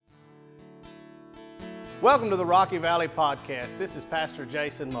Welcome to the Rocky Valley Podcast. This is Pastor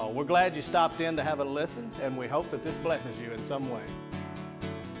Jason Mull. We're glad you stopped in to have a listen, and we hope that this blesses you in some way.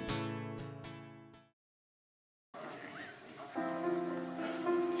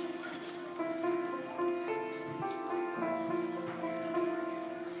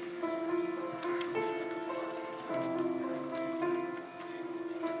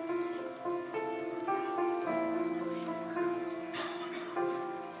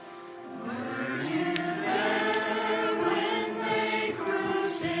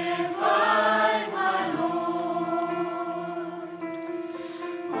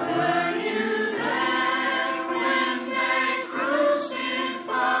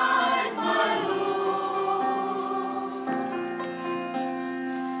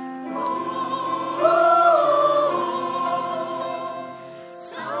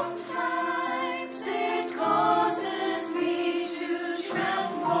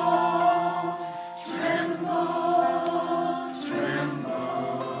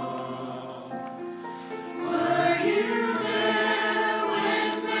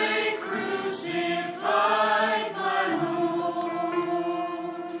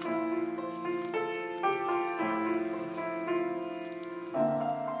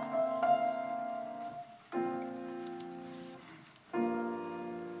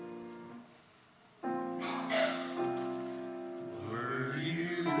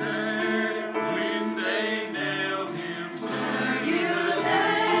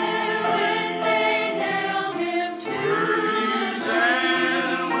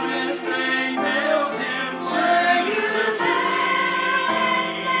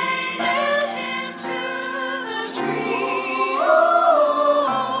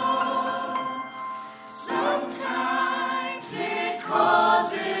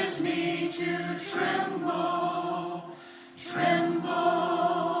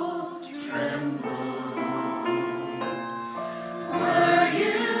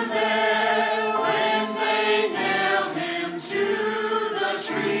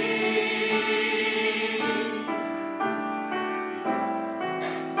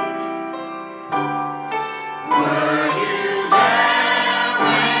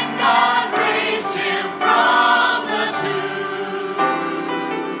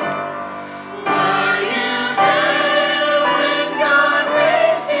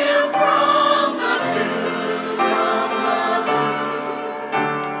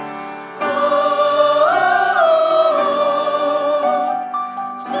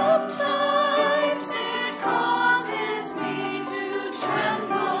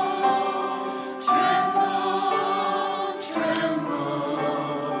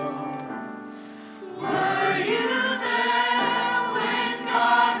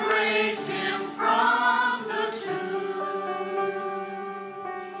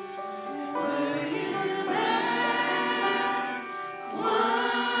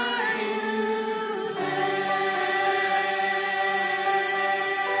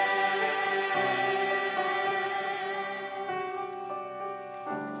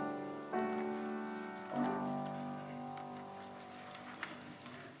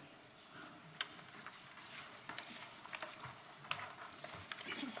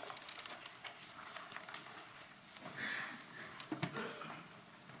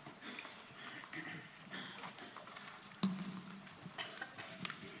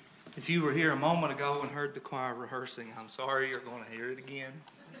 If you were here a moment ago and heard the choir rehearsing, I'm sorry, you're going to hear it again.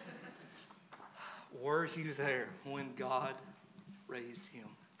 Were you there when God raised him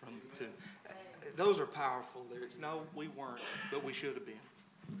from the tomb? Those are powerful lyrics. No, we weren't, but we should have been.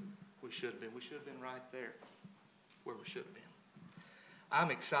 We should have been. We should have been right there where we should have been. I'm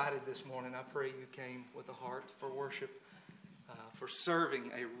excited this morning. I pray you came with a heart for worship, for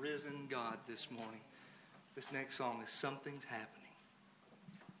serving a risen God this morning. This next song is Something's Happening.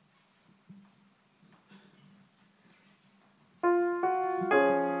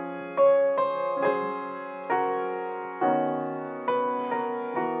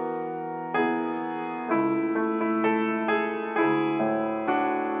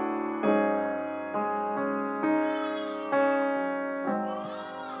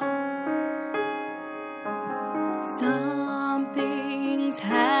 Something's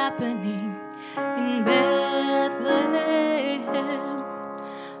happening in Bethlehem.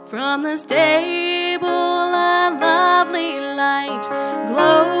 From the stable a lovely light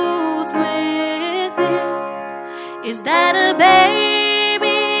glows within. Is that a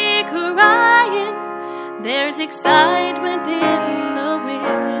baby crying? There's excitement in the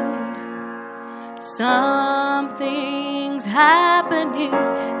wind. Something's happening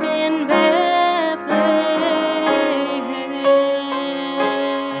in Bethlehem.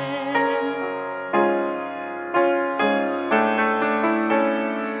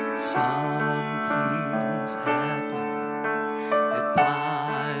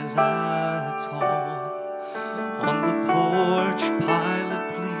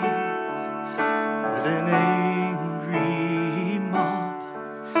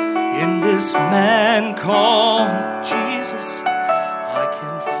 name called Jesus, I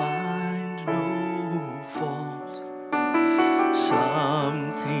can find no fault.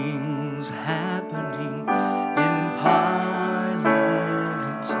 Something's happening in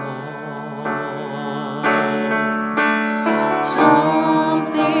Pilate's hall.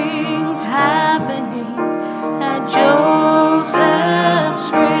 Something's happening at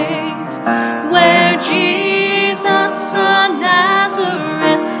Joseph's grave, where Jesus of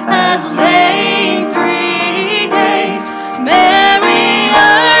Nazareth has lain 3 days. Mary,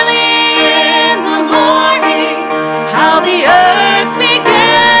 early in the morning, how the earth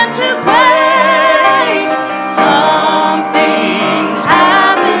began to quake. Something's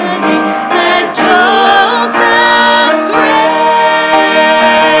happening at Joseph's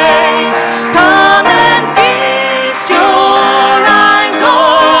grave. Come and feast your eyes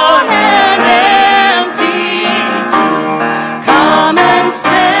on an empty tomb. Come and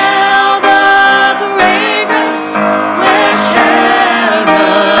smell the fragrance where Sharon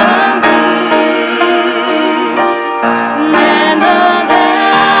bloomed. When the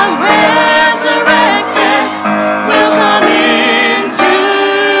Lamb resurrected will come into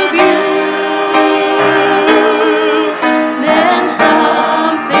view, then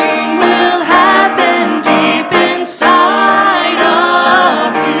something will happen deep inside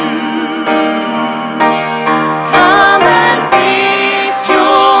of you. Come and feast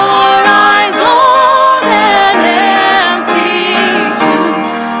your eyes on an empty tomb.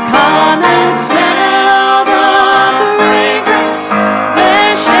 Come and smell the fragrance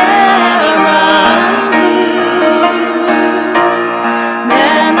where Sharon bloomed.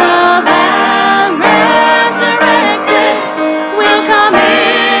 Then the Lamb resurrected will come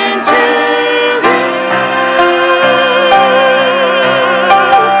into view.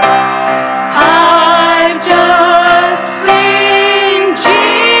 I've just seen Jesus.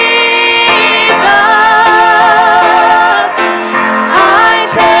 I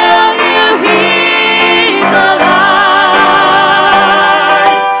tell you, he's alive.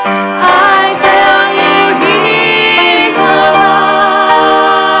 I tell you, he's alive.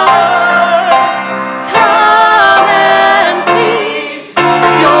 Come and feast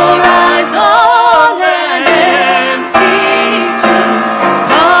your eyes on an empty tomb.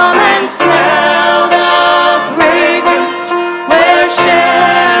 Come and smell the fragrance where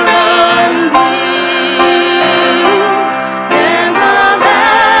Sharon bloomed. Then the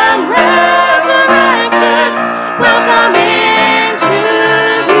Lamb resurrected will come into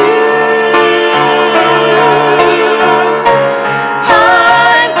view.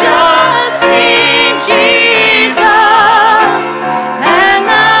 I've just seen Jesus, and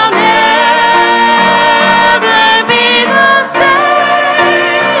I'll never be the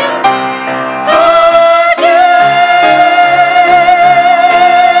same again.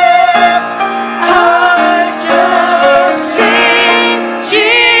 I've just seen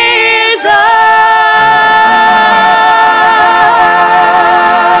Jesus.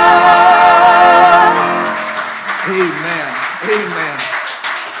 Amen. Amen.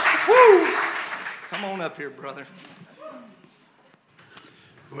 Woo! Come on up here, brother.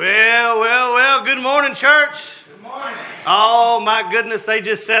 Well, good morning, church. Good morning. Oh, my goodness, they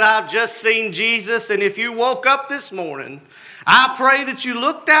just said, I've just seen Jesus. And if you woke up this morning, I pray that you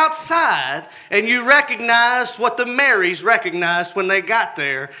looked outside and you recognized what the Marys recognized when they got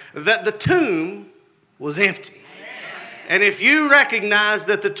there, that the tomb was empty. And if you recognize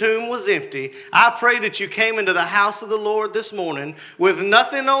that the tomb was empty, I pray that you came into the house of the Lord this morning with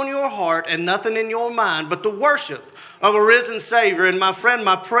nothing on your heart and nothing in your mind but the worship of a risen Savior. And my friend,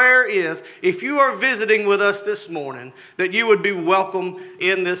 my prayer is, if you are visiting with us this morning, that you would be welcome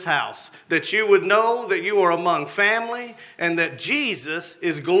in this house, that you would know that you are among family and that Jesus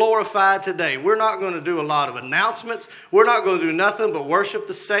is glorified today. We're not going to do a lot of announcements. We're not going to do nothing but worship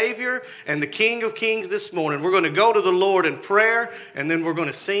the Savior and the King of Kings this morning. We're going to go to the Lord in prayer, and then we're going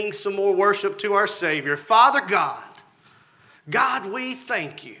to sing some more worship to our Savior. Father God, we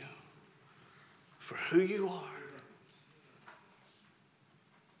thank you for who you are.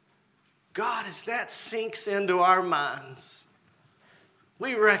 God, as that sinks into our minds,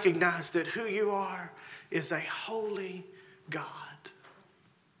 we recognize that who you are is a holy God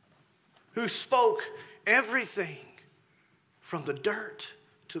who spoke everything from the dirt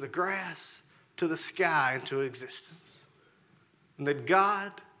to the grass to the sky into existence. And that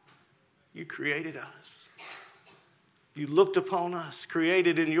God, you created us. You looked upon us,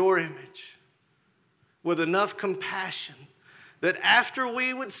 created in your image, with enough compassion that after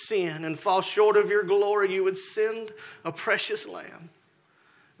we would sin and fall short of your glory, you would send a precious lamb,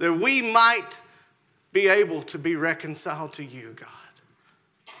 that we might be able to be reconciled to you, God.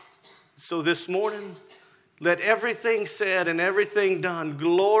 So this morning, let everything said and everything done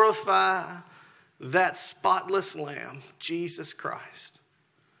glorify that spotless Lamb, Jesus Christ.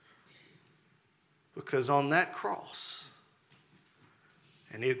 Because on that cross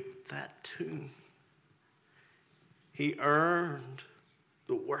and in that tomb, he earned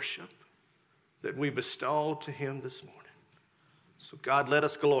the worship that we bestowed to him this morning. So God, let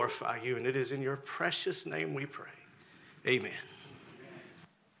us glorify you, and it is in your precious name we pray. Amen.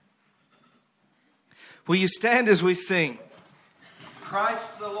 Will you stand as we sing?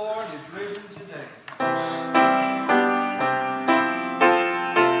 Christ the Lord is risen today.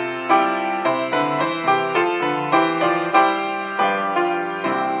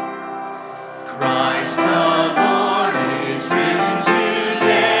 Christ the Lord is risen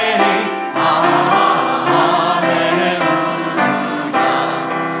today. Hallelujah.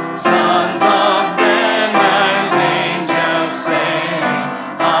 Sons of men and angels sing.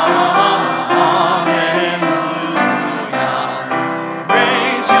 Hallelujah.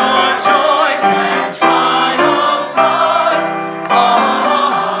 Raise your joys and triumphs high. Hallelujah.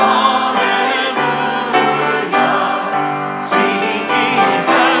 Sing ye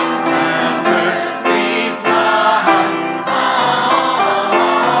heavens and earth reply. Hallelujah.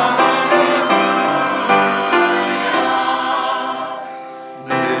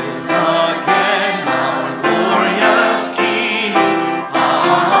 Lives again our glorious King.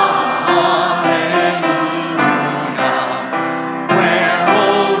 Hallelujah. Where,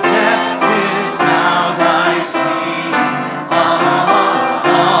 O death, is now thy sting? Hallelujah.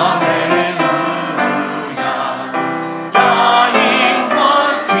 Dying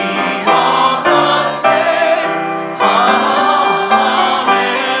once he all doth save. Hallelujah.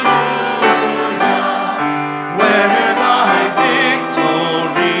 Where thy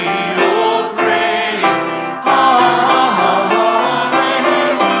victory, O grave. Hallelujah.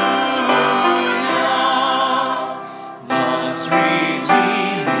 Love's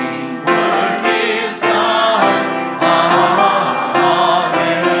redeeming work is done. Hallelujah.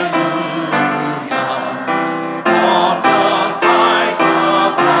 Fought the fight, the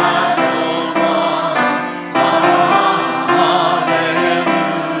battle won. Hallelujah.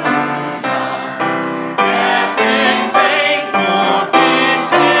 Death in vain forbids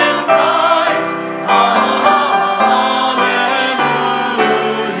him rise. Hallelujah.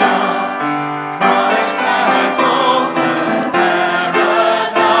 Christ hath opened paradise.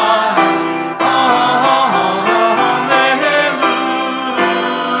 Hallelujah.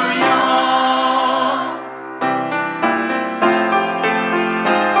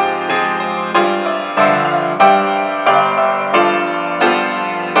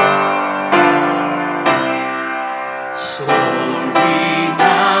 Soar we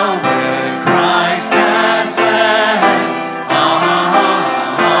now where Christ has led. Hallelujah.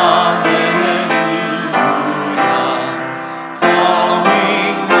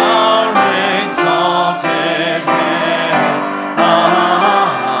 Following our exalted head. Hallelujah.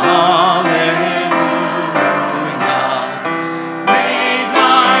 Made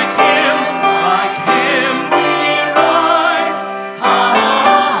like him we rise.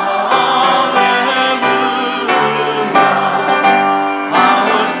 Hallelujah.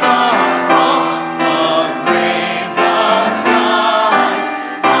 Ours the cross, the grave, the skies.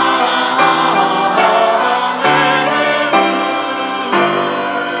 Hallelujah.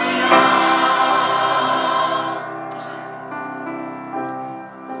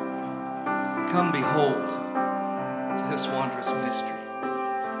 Come behold this wondrous mystery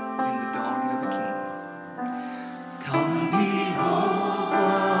in the dawning of a King. Come behold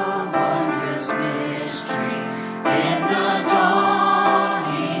the wondrous mystery in the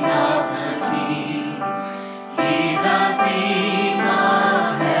dawning of the King. He, the theme of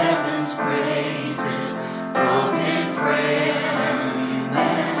heaven's praises, robed in frail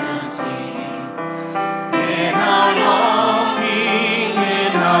humanity. In our longing,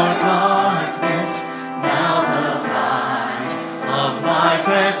 in our darkness, now the light of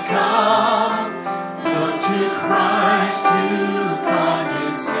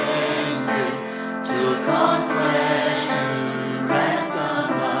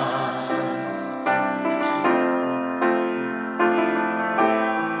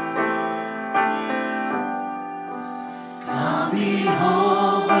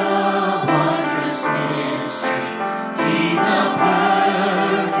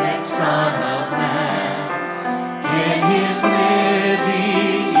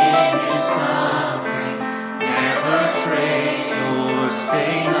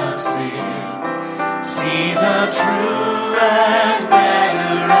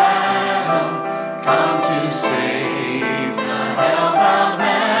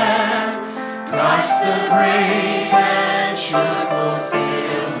the great and sure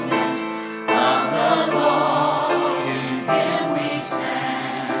fulfillment of the law. In Him we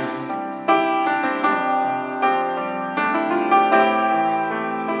stand.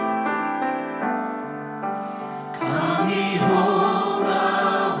 Come behold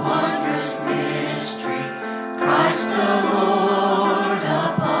the wondrous mystery, Christ the Lord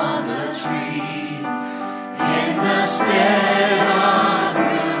upon the tree. In the stead of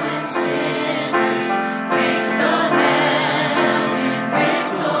ruined sinners makes the Lamb in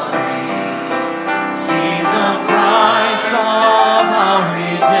victory. See the price of our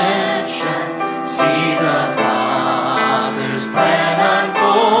redemption. See the Father's plan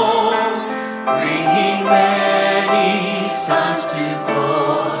unfold, bringing many sons to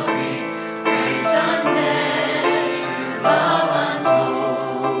glory, grace unmeasured, love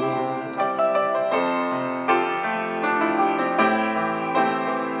untold.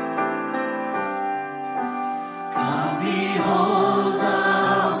 Come behold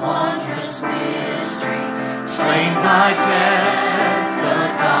the wondrous mystery, slain by death, the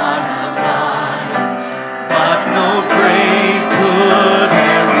God of life. But no grave could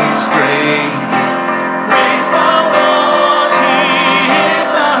e'er restrain Him. Praise the Lord, He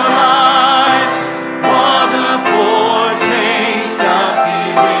is alive. What a foretaste of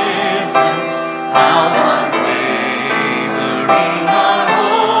deliverance, how unwavering our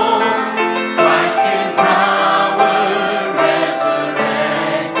hope. Christ in power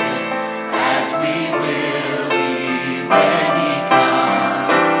resurrected, as we will be when He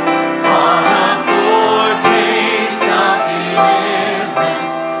comes. What a foretaste of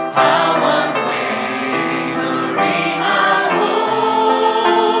deliverance, how unwavering our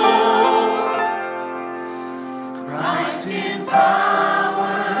hope. Christ in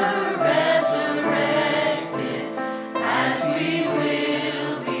power resurrected, as we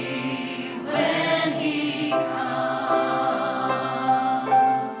will be when He comes.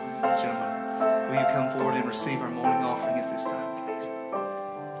 Gentlemen, will you come forward and receive our morning offering at this time, please?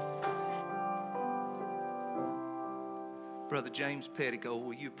 Brother James Pettigo,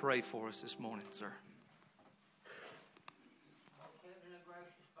 will you pray for us this morning, sir? Heavenly and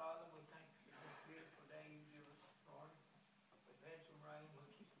gracious Father, we thank you for this beautiful day you give us this morning. We've had some rain,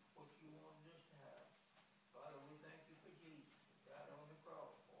 which is what you wanted us to have. Father, we thank you for Jesus, who died on the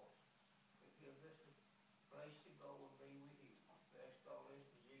cross for us. It gives us a place to go and be with you. We ask all this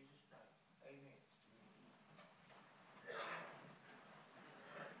in Jesus' name. Amen.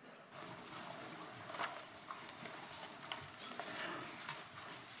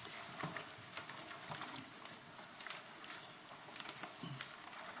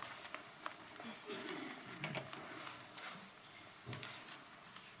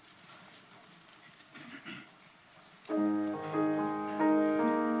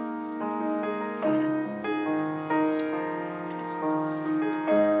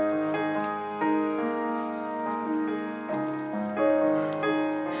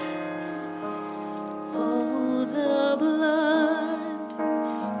 Oh, the blood,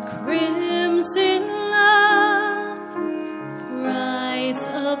 crimson love, price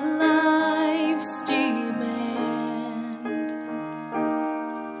of life's demand.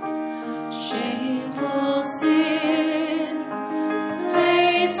 Shameful sin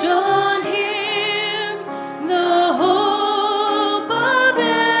placed on Him, the hope of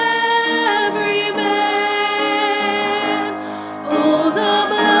every man. Oh, the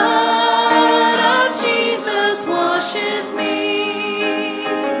blood of Jesus washes me.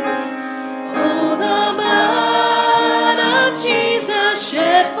 Oh, the blood of Jesus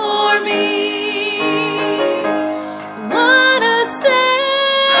shed for me. What a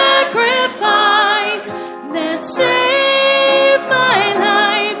sacrifice that saved my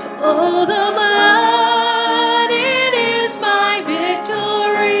life. Oh, the blood, it is my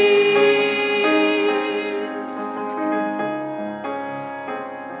victory.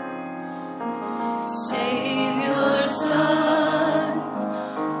 Savior, Son,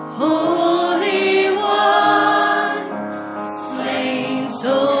 Holy One, slain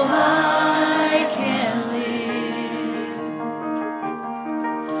so I can live.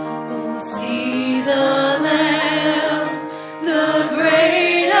 Oh, see the Lamb, the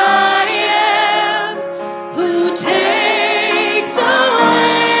great I am, who takes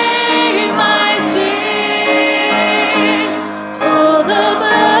away my sin. Oh, the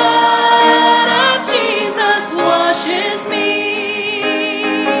blood of Jesus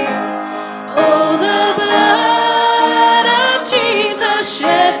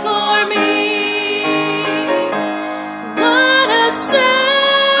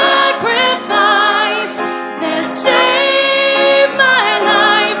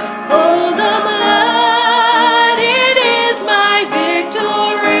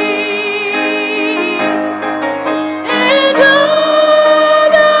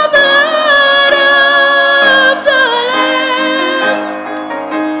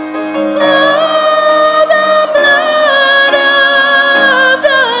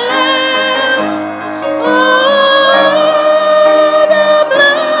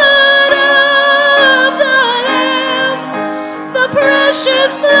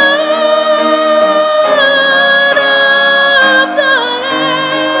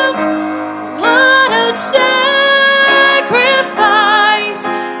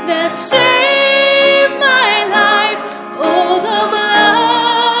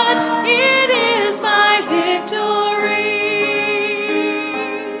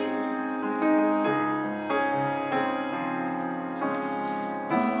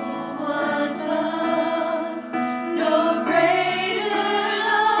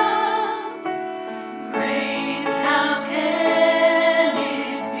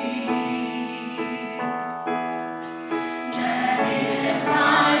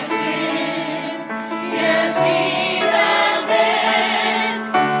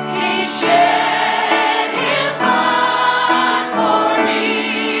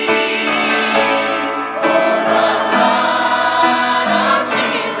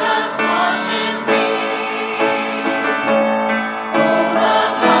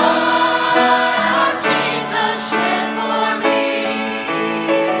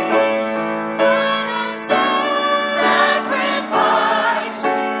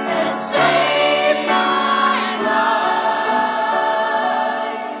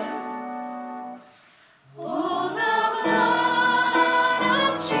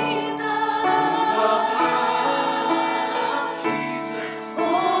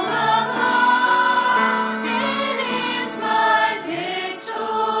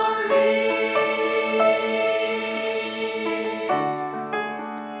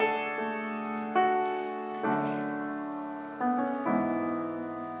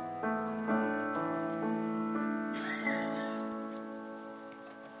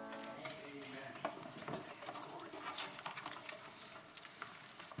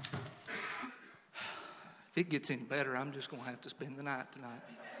If it gets any better, I'm just going to have to spend the night tonight.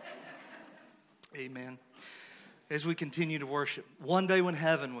 Amen. As we continue to worship, one day when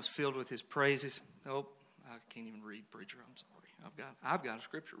heaven was filled with his praises. Oh, I can't even read, preacher. I'm sorry. I've got a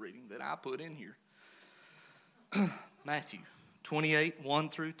scripture reading that I put in here. Matthew 28, 1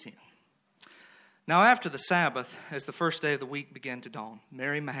 through 10. Now after the Sabbath, as the first day of the week began to dawn,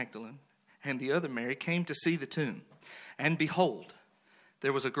 Mary Magdalene and the other Mary came to see the tomb. And behold,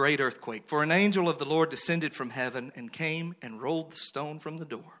 there was a great earthquake, for an angel of the Lord descended from heaven and came and rolled the stone from the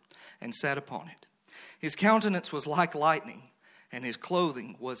door and sat upon it. His countenance was like lightning, and his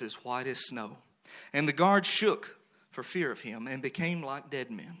clothing was as white as snow. And the guards shook for fear of him and became like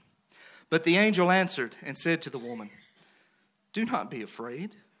dead men. But the angel answered and said to the woman, "Do not be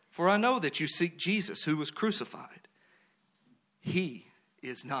afraid, for I know that you seek Jesus who was crucified. He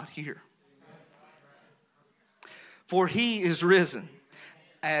is not here. For he is risen,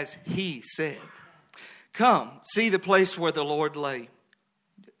 as he said. Come, see the place where the Lord lay,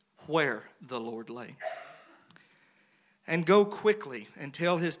 and go quickly and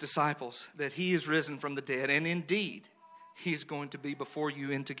tell his disciples that he is risen from the dead, and indeed he is going to be before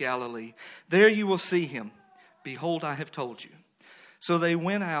you into Galilee. There you will see him. Behold, I have told you." So they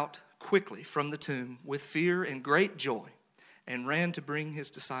went out quickly from the tomb with fear and great joy, and ran to bring his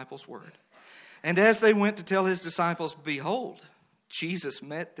disciples word. And as they went to tell his disciples, behold, Jesus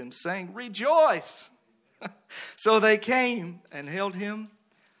met them, saying, "Rejoice!" So they came and held him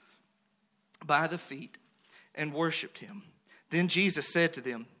by the feet and worshipped him. Then Jesus said to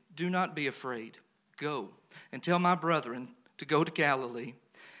them, "Do not be afraid. Go and tell my brethren to go to Galilee,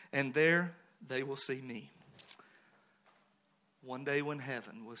 and there they will see me." One day when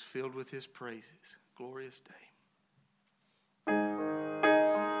heaven was filled with his praises. Glorious day.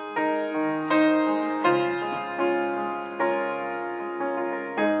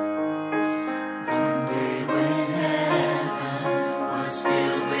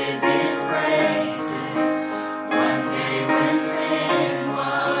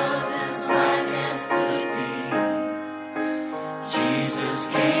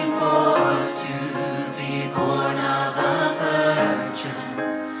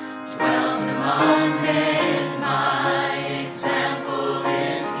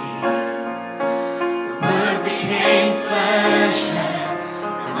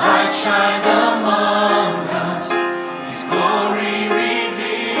 Shined among us, his glory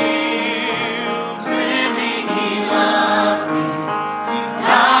revealed. Living, he loved me.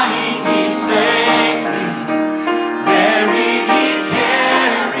 Dying, he saved me. Buried, he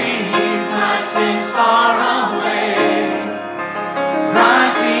carried my sins far away.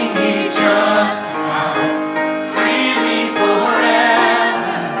 Rising, he justified freely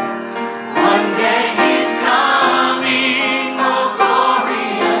forever. One day he's coming, oh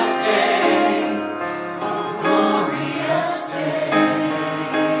glorious day, oh glorious day.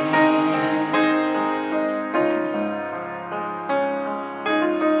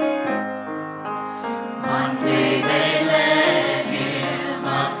 One day they led him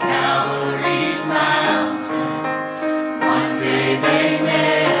up Calvary's mountain. One day they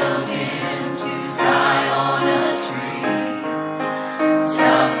nailed him to die on a tree.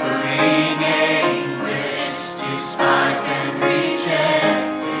 Suffering, anguish, despised and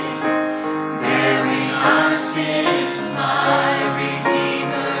rejected, bearing our sins, my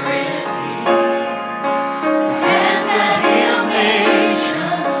Redeemer is he. The hands that healed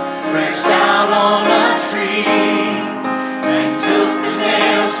nations stretched out on a tree and took the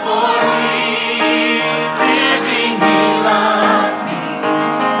nails for me. Living, he loved me.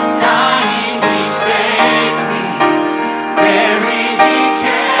 Dying, he saved me. Buried, he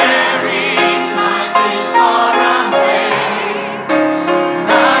carried my sins far away.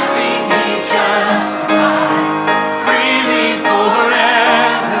 Rising, he justified freely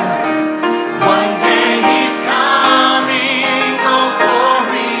forever. One day he's coming, oh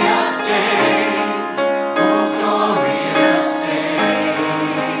glorious day, oh glorious day.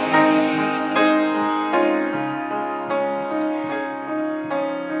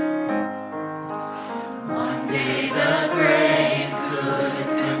 One day the grave could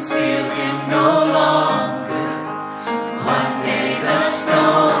conceal him no longer. One day the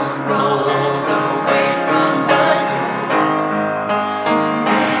stone rolled away from the door.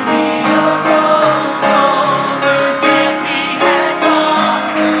 Then he arose, over death he had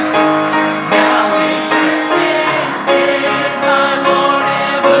conquered. Now is ascended, my Lord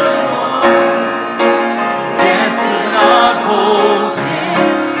evermore. Death could not hold him,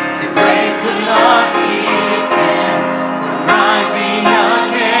 the grave could not keep him from rising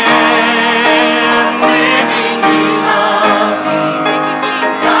again.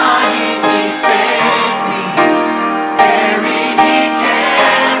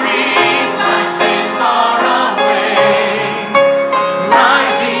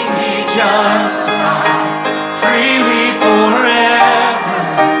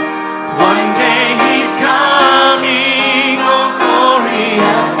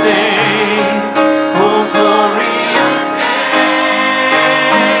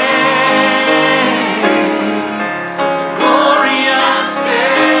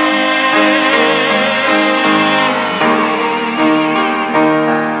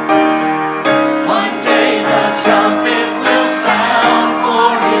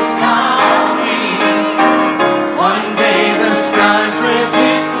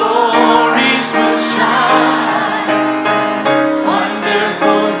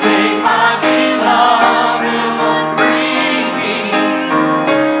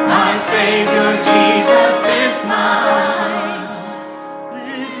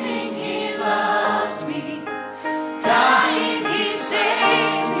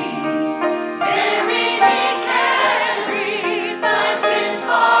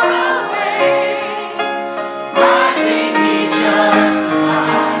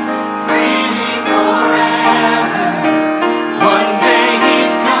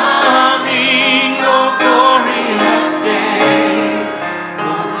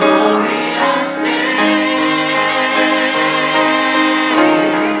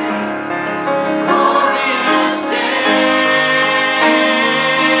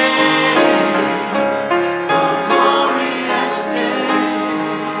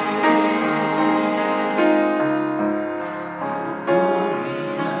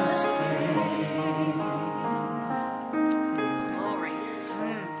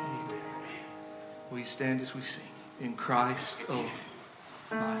 we stand as we sing? In Christ alone,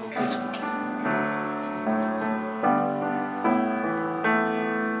 my hope is found.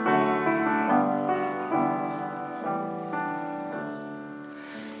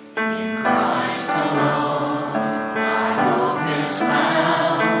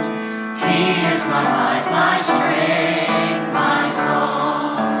 My light, my strength, my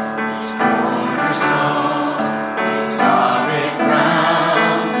song, this cornerstone, this solid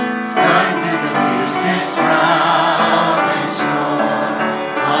ground, firm through the fiercest drought and storm.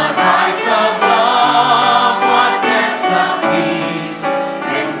 What heights of love, what depths of peace,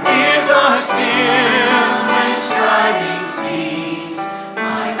 when fears are stilled, when striving cease.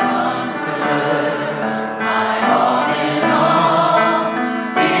 My comforter, my all in all,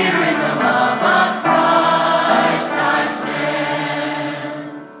 here in the love of Christ I stand.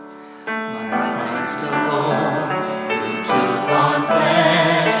 My Christ alone, who took on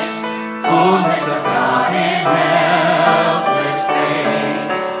flesh, fullness of God in helpless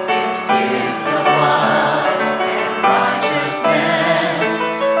faith, His gift of blood and righteousness,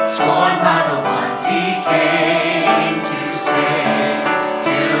 scorned by the ones He came to save.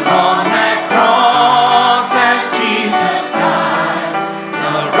 Till on that cross as Jesus died,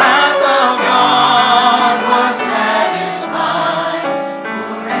 the wrath of God was satisfied.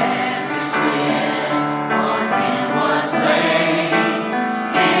 For every sin on Him was laid.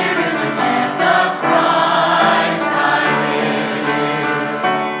 Here in the death of Christ I live.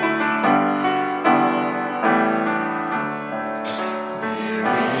 There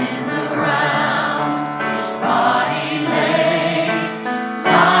in the ground His body lay,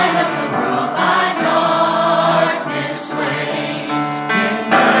 light of the world by darkness slain. In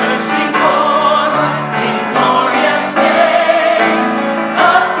bursting forth, in glorious day,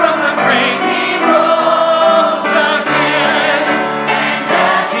 up from the grave He rose again. And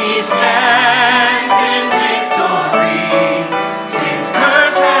as He stands in victory, sin's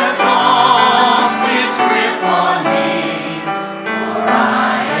curse has lost its grip on me. For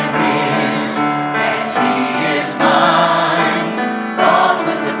I am His, and He is mine, bought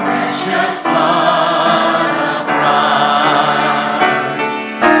with the precious blood of Christ.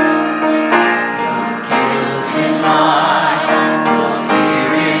 No guilt in life, no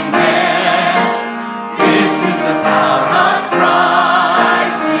fear in death. This is the power of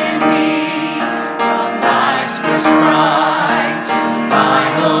Christ in me. From life's first cry to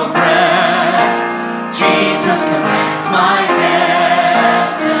final breath, Jesus commands my destiny.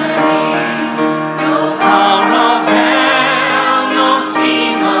 No power of hell, no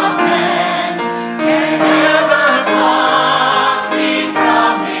scheme of man can ever pluck me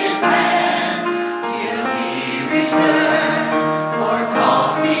from His hand. Till He returns or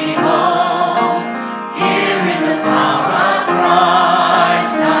calls me home, here in the power of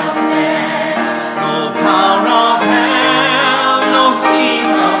Christ I stand. No power of hell, no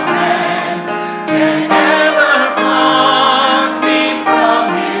scheme of man can ever pluck me from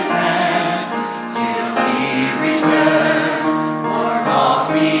His hand. Till He returns or calls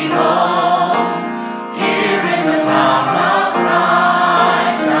me home, here in the power of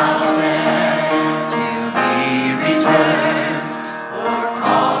Christ I'll stand. Till He returns or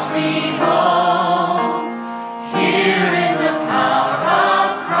calls me home, here in the power of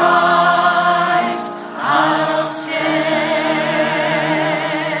Christ I'll stand.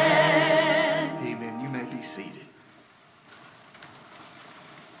 Amen. You may be seated.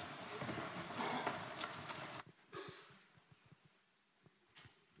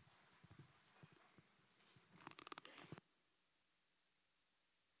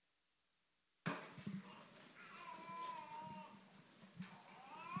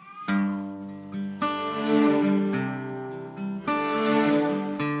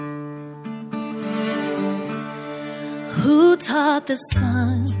 Who taught the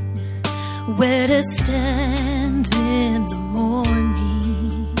sun where to stand in the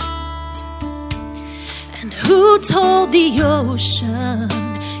morning? And who told the ocean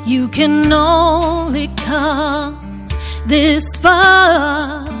you can only come this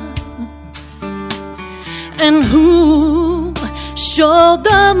far? And who showed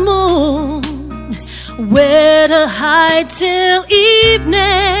the moon where to hide till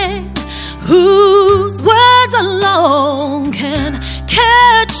evening? Whose words alone can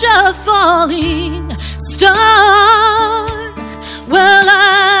catch a falling star? Well,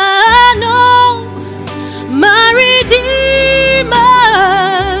 I know my Redeemer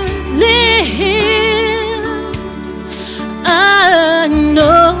lives. I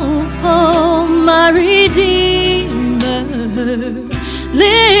know my Redeemer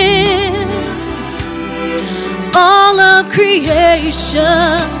lives. All of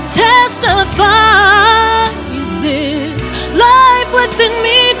creation testifies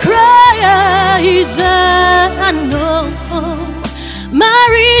praise, I know my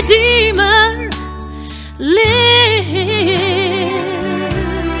Redeemer lives.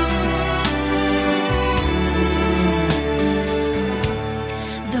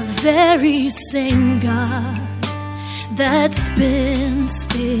 The very same God that spins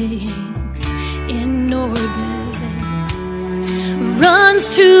things in orbit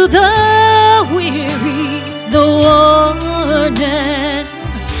runs to the weary, the worn and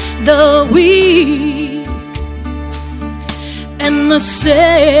the weak, and the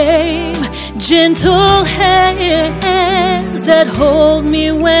same gentle hands that hold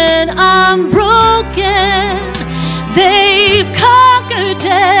me when I'm broken, they've conquered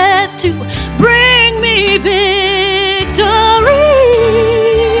death to bring me victory.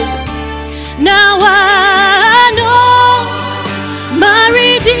 Now I know my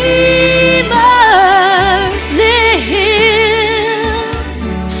Redeemer lives.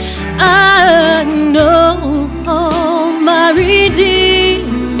 I know my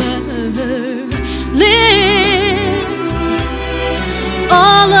Redeemer lives.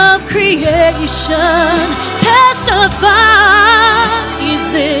 All of creation testifies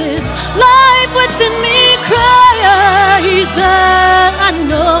this. Life within me cries, I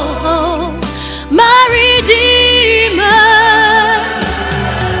know my Redeemer.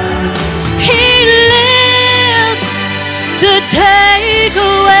 He lives to take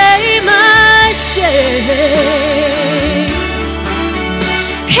away my shame.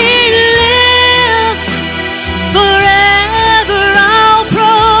 He lives forever. I'll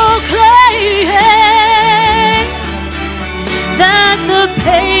proclaim that the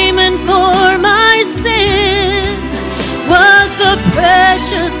payment for my sin was the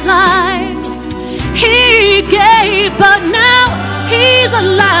precious life He gave, but now He's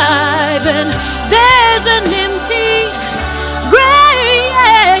alive and there's an empty grave,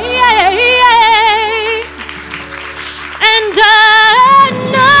 and I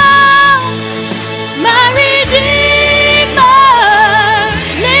know my Redeemer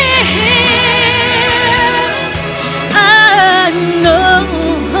lives. I know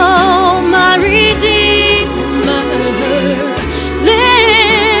my Redeemer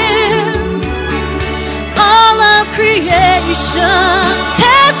lives. All of creation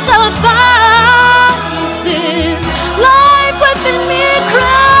testifies this. Life within me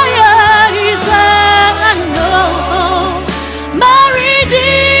cries, I know my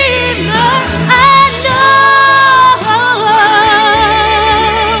Redeemer. I know that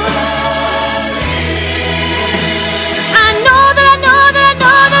I know that I know that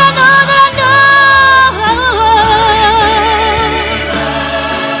I know that I know.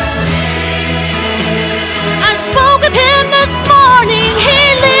 I spoke with Him this morning. He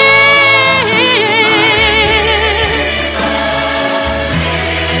lives.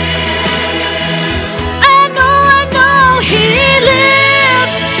 I know He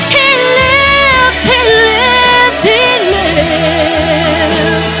lives. He lives. He lives. He lives.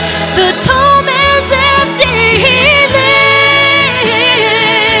 The tomb is empty. He lives.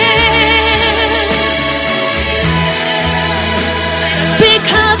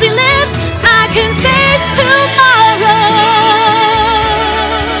 Because He lives, I can face tomorrow.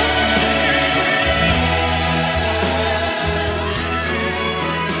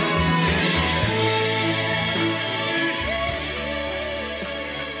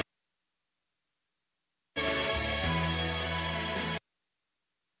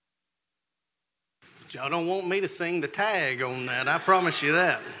 Y'all don't want me to sing the tag on that. I promise you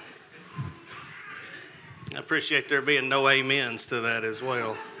that. I appreciate there being no amens to that as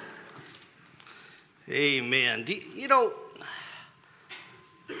well. Amen. You know,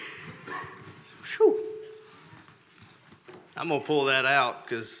 whew, I'm going to pull that out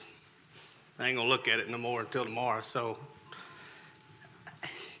because I ain't going to look at it no more until tomorrow. So,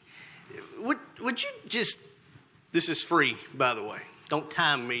 would you just, this is free, by the way. Don't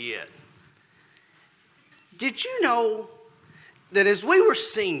time me yet. Did you know that as we were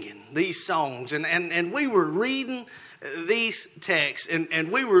singing these songs and we were reading these texts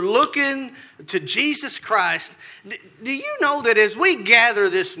and we were looking to Jesus Christ, do you know that as we gather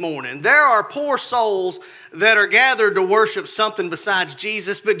this morning, there are poor souls that are gathered to worship something besides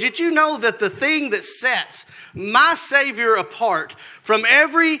Jesus? But did you know that the thing that sets my Savior apart from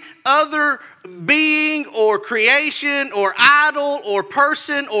every other being or creation or idol or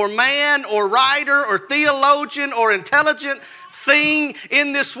person or man or writer or theologian or intelligent thing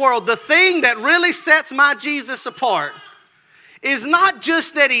in this world, the thing that really sets my Jesus apart is not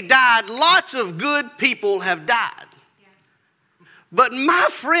just that He died. Lots of good people have died. But my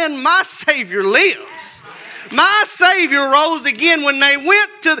friend, my Savior lives. My Savior rose again when they went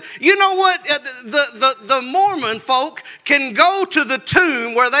to, you know what, the Mormon folk can go to the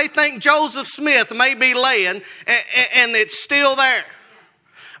tomb where they think Joseph Smith may be laying, and it's still there.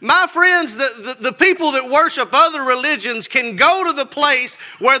 My friends, the people that worship other religions can go to the place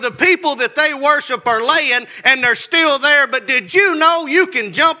where the people that they worship are laying and they're still there. But did you know you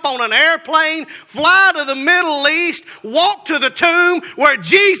can jump on an airplane, fly to the Middle East, walk to the tomb where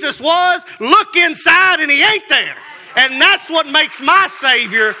Jesus was, look inside and he ain't there? And that's what makes my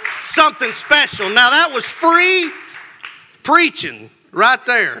Savior something special. Now that was free preaching right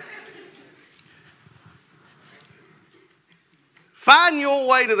there. Find your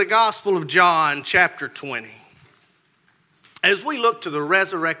way to the Gospel of John, chapter 20, as we look to the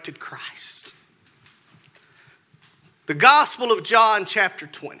resurrected Christ. The Gospel of John, chapter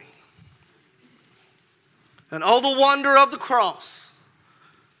 20. And oh, the wonder of the cross,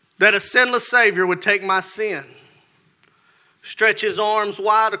 that a sinless Savior would take my sin, stretch his arms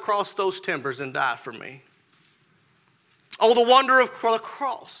wide across those timbers and die for me. Oh, the wonder of the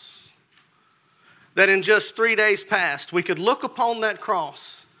cross, that in just 3 days past, we could look upon that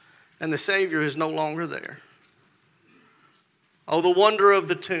cross and the Savior is no longer there. Oh, the wonder of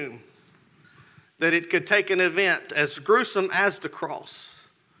the tomb, that it could take an event as gruesome as the cross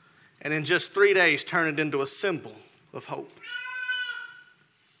and in just 3 days turn it into a symbol of hope.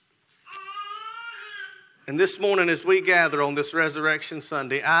 And this morning as we gather on this Resurrection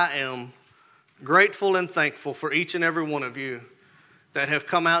Sunday, I am grateful and thankful for each and every one of you that have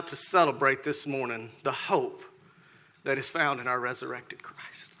come out to celebrate this morning the hope that is found in our resurrected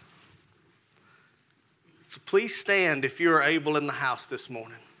Christ. So please stand if you are able in the house this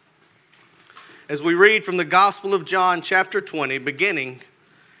morning, as we read from the Gospel of John chapter 20, beginning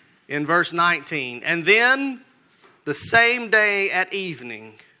in verse 19. And then the same day at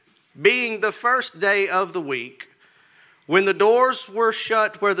evening, being the first day of the week, when the doors were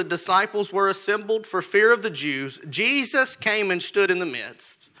shut where the disciples were assembled for fear of the Jews, Jesus came and stood in the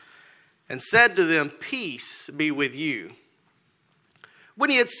midst and said to them, "Peace be with you." When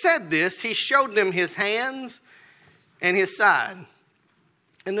he had said this, he showed them his hands and his side.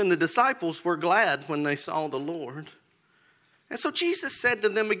 And then the disciples were glad when they saw the Lord. And so Jesus said to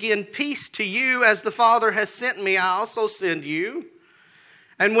them again, "Peace to you, as the Father has sent me, I also send you."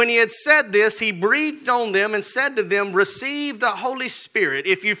 And when he had said this, he breathed on them and said to them, "Receive the Holy Spirit.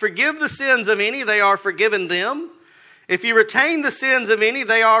 If you forgive the sins of any, they are forgiven them. If you retain the sins of any,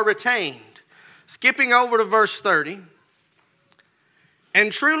 they are retained." Skipping over to verse 30.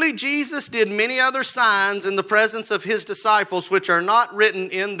 And truly Jesus did many other signs in the presence of his disciples, which are not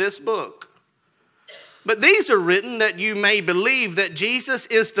written in this book. But these are written that you may believe that Jesus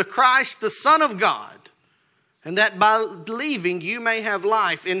is the Christ, the Son of God, and that by believing you may have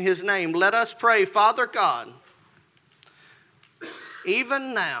life in his name. Let us pray. Father God,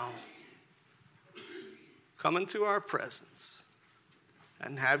 even now, come into our presence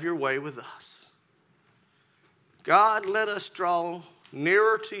and have your way with us. God, let us draw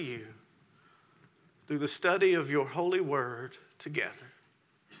nearer to you through the study of your holy word together.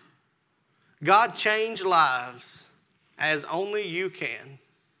 God, change lives as only you can.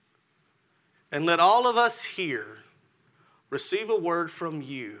 And let all of us here receive a word from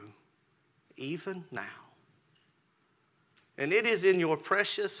you even now. And it is in your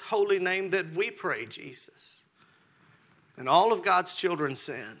precious holy name that we pray, Jesus. And all of God's children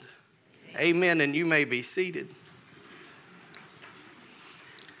said, Amen, and you may be seated.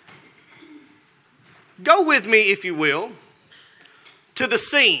 Go with me, if you will, to the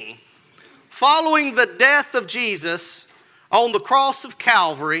scene following the death of Jesus on the cross of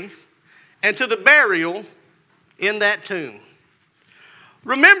Calvary and to the burial in that tomb.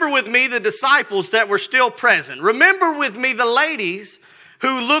 Remember with me the disciples that were still present. Remember with me the ladies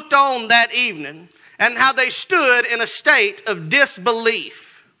who looked on that evening and how they stood in a state of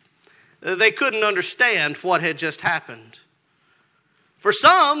disbelief. They couldn't understand what had just happened. For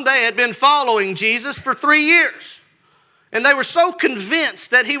some, they had been following Jesus for 3 years. And they were so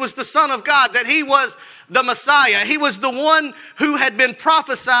convinced that he was the Son of God, that he was the Messiah. He was the one who had been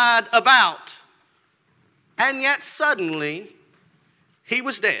prophesied about. And yet suddenly, he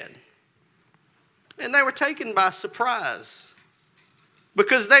was dead. And they were taken by surprise,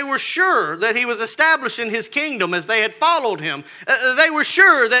 because they were sure that he was establishing his kingdom as they had followed him. They were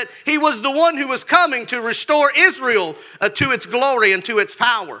sure that he was the one who was coming to restore Israel to its glory and to its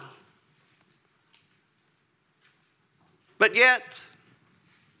power. But yet,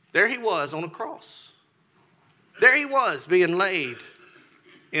 there he was on a cross. There he was being laid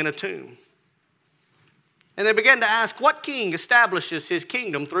in a tomb. And they began to ask, what king establishes his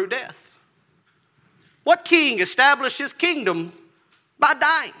kingdom through death? What king established his kingdom by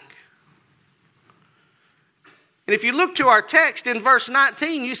dying? And if you look to our text in verse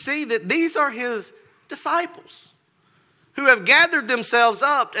 19, you see that these are his disciples who have gathered themselves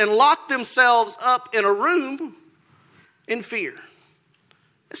up and locked themselves up in a room in fear.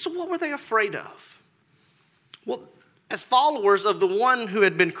 And so what were they afraid of? Well, as followers of the one who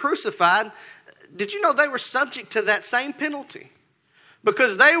had been crucified, did you know they were subject to that same penalty?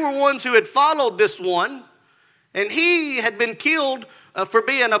 Because they were ones who had followed this one, and he had been killed for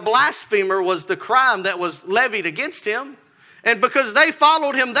being a blasphemer was the crime that was levied against him. And because they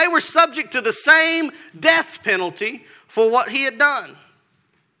followed him, they were subject to the same death penalty for what he had done.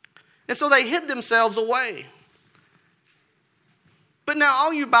 And so they hid themselves away. But now,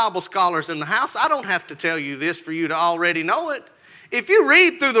 all you Bible scholars in the house, I don't have to tell you this for you to already know it. If you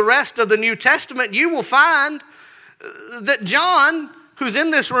read through the rest of the New Testament, you will find that John, who's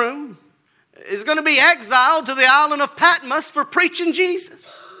in this room, is going to be exiled to the island of Patmos for preaching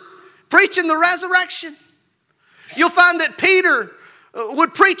Jesus, preaching the resurrection. You'll find that Peter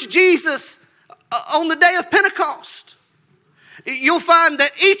would preach Jesus on the day of Pentecost. You'll find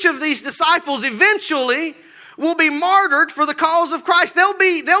that each of these disciples eventually will be martyred for the cause of Christ. They'll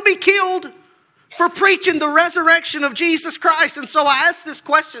be killed for preaching the resurrection of Jesus Christ. And so I ask this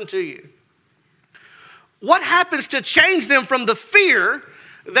question to you. What happens to change them from the fear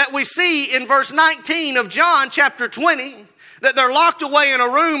that we see in verse 19 of John chapter 20, that they're locked away in a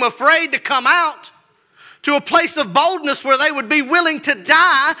room afraid to come out, to a place of boldness where they would be willing to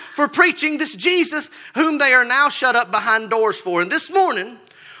die for preaching this Jesus whom they are now shut up behind doors for? And this morning,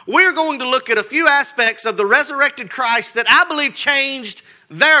 we're going to look at a few aspects of the resurrected Christ that I believe changed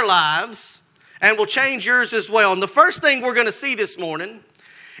their lives and will change yours as well. And the first thing we're going to see this morning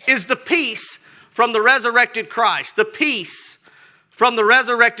is the peace from the resurrected Christ. The peace from the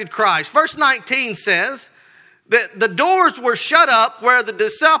resurrected Christ. Verse 19 says that the doors were shut up where the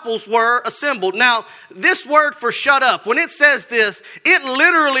disciples were assembled. Now, this word for shut up, when it says this, it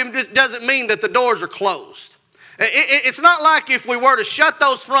literally doesn't mean that the doors are closed. It's not like if we were to shut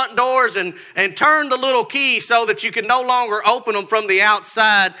those front doors and turn the little key so that you can no longer open them from the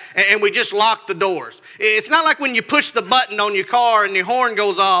outside and we just lock the doors. It's not like when you push the button on your car and your horn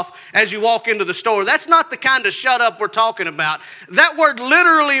goes off as you walk into the store. That's not the kind of shut up we're talking about. That word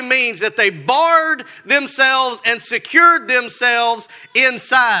literally means that they barred themselves and secured themselves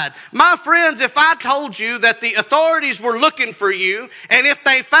inside. My friends, if I told you that the authorities were looking for you, and if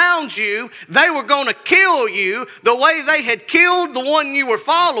they found you, they were going to kill you the way they had killed the one you were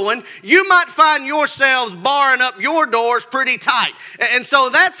following, you might find yourselves barring up your doors pretty tight. And so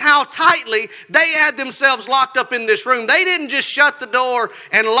that's how tightly they had themselves locked up in this room. They didn't just shut the door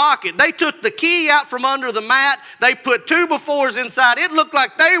and lock it. They took the key out from under the mat. They put 2x4s inside. It looked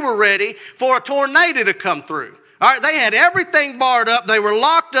like they were ready for a tornado to come through. All right, they had everything barred up. They were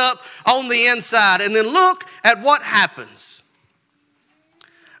locked up on the inside. And then look at what happens.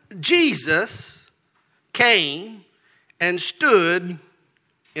 Jesus came and stood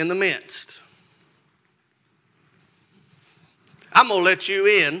in the midst. I'm going to let you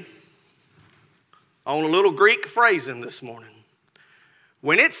in on a little Greek phrasing this morning.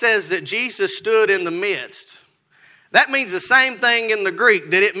 When it says that Jesus stood in the midst, that means the same thing in the Greek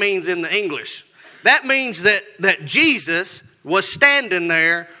that it means in the English. That means that Jesus was standing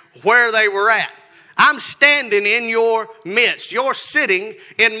there where they were at. I'm standing in your midst. You're sitting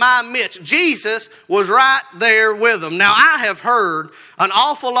in my midst. Jesus was right there with them. Now, I have heard an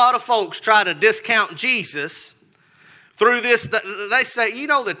awful lot of folks try to discount Jesus through this. They say, you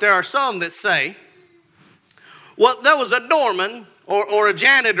know, that there are some that say, well, there was a doorman or a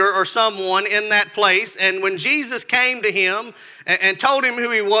janitor or someone in that place, and when Jesus came to him and told him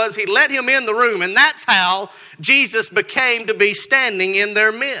who he was, he let him in the room, and that's how Jesus became to be standing in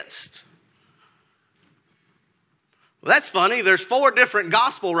their midst. Well, that's funny. There's 4 different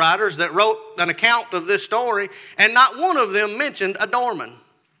gospel writers that wrote an account of this story, and not one of them mentioned a doorman.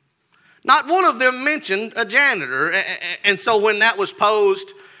 Not one of them mentioned a janitor. And so when that was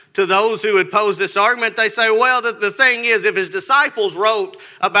posed to those who had posed this argument, they say, well, the thing is, if his disciples wrote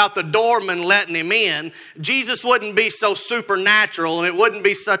about the doorman letting him in, Jesus wouldn't be so supernatural and it wouldn't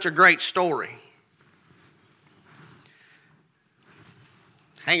be such a great story.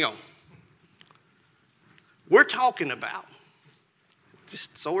 Hang on. We're talking about,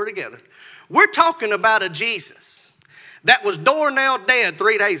 just so we're together, we're talking about a Jesus that was door-nailed dead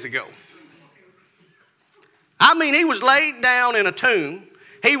 3 days ago. I mean, he was laid down in a tomb.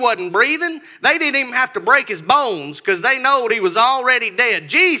 He wasn't breathing. They didn't even have to break his bones because they knowed he was already dead.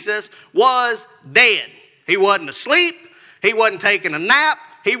 Jesus was dead. He wasn't asleep. He wasn't taking a nap.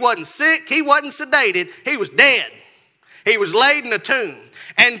 He wasn't sick. He wasn't sedated. He was dead. He was laid in a tomb.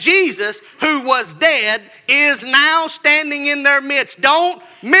 And Jesus, who was dead, is now standing in their midst. Don't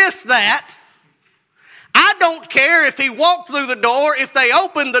miss that. I don't care if he walked through the door, if they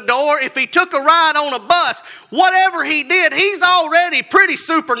opened the door, if he took a ride on a bus. Whatever he did, he's already pretty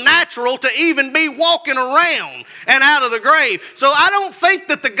supernatural to even be walking around and out of the grave. So I don't think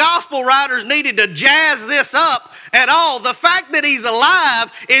that the gospel writers needed to jazz this up at all. The fact that he's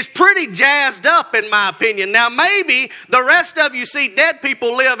alive is pretty jazzed up, in my opinion. Now, maybe the rest of you see dead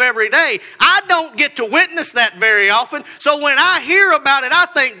people live every day. I don't get to witness that very often. So when I hear about it, I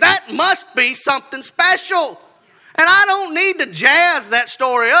think that must be something special. And I don't need to jazz that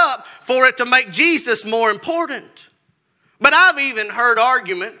story up for it to make Jesus more important. But I've even heard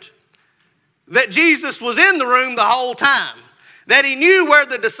argument that Jesus was in the room the whole time. That he knew where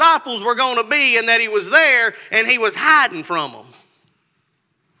the disciples were going to be and that he was there and he was hiding from them.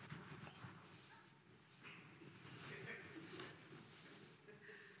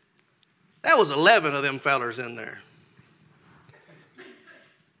 That was 11 of them fellers in there.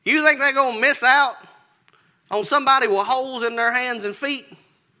 You think they're going to miss out on somebody with holes in their hands and feet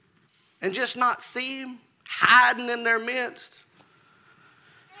and just not see him hiding in their midst?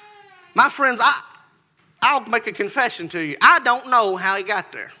 My friends, I'll make a confession to you. I don't know how he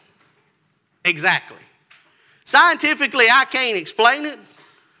got there. Exactly. Scientifically, I can't explain it,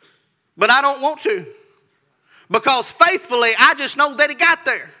 but I don't want to. Because faithfully, I just know that he got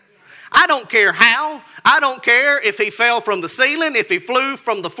there. I don't care how. I don't care if he fell from the ceiling, if he flew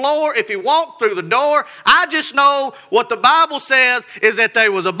from the floor, if he walked through the door. I just know what the Bible says is that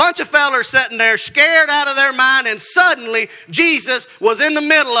there was a bunch of fellers sitting there scared out of their mind, and suddenly Jesus was in the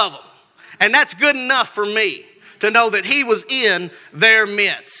middle of them. And that's good enough for me to know that he was in their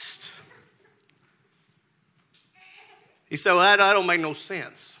midst. You say, well, that don't make no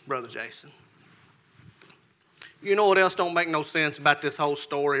sense, Brother Jason. You know what else don't make no sense about this whole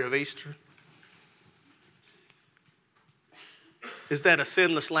story of Easter? Is that a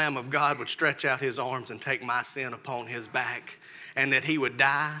sinless Lamb of God would stretch out his arms and take my sin upon his back, and that he would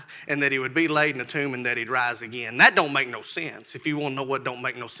die, and that he would be laid in a tomb, and that he'd rise again. That don't make no sense. If you want to know what don't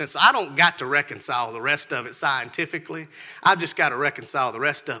make no sense, I don't got to reconcile the rest of it scientifically. I've just got to reconcile the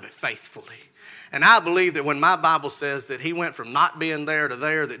rest of it faithfully. And I believe that when my Bible says that he went from not being there to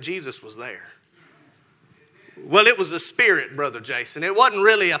there, that Jesus was there. Well, it was a spirit, Brother Jason. It wasn't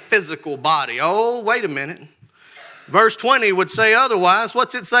really a physical body. Oh, wait a minute. Verse 20 would say otherwise.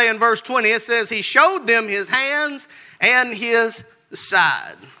 What's it say in verse 20? It says he showed them his hands and his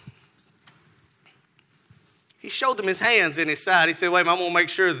side. He showed them his hands and his side. He said, wait, I'm going to make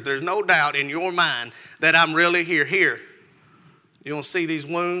sure that there's no doubt in your mind that I'm really here. Here. You want to see these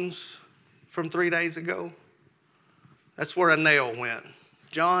wounds from 3 days ago? That's where a nail went.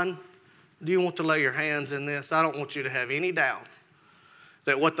 John, do you want to lay your hands in this? I don't want you to have any doubt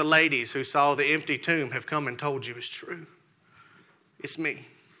that what the ladies who saw the empty tomb have come and told you is true. It's me.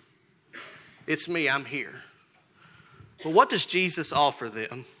 It's me. I'm here. But what does Jesus offer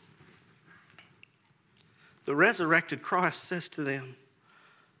them? The resurrected Christ says to them,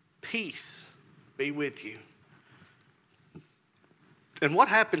 peace be with you. And what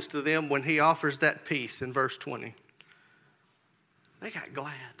happens to them when he offers that peace in verse 20? They got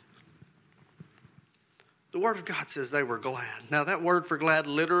glad. The Word of God says they were glad. Now that word for glad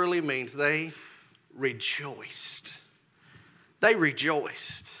literally means they rejoiced. They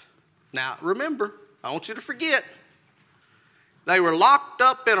rejoiced. Now remember, I don't want you to forget, they were locked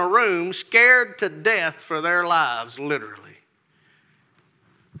up in a room, scared to death for their lives, literally.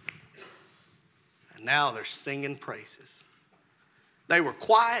 And now they're singing praises. They were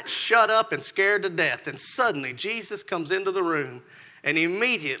quiet, shut up, and scared to death. And suddenly Jesus comes into the room, and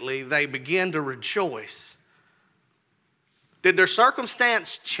immediately they begin to rejoice. Did their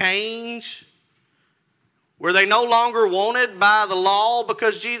circumstance change? Were they no longer wanted by the law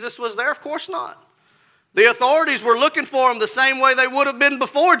because Jesus was there? Of course not. The authorities were looking for him the same way they would have been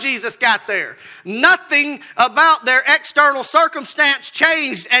before Jesus got there. Nothing about their external circumstance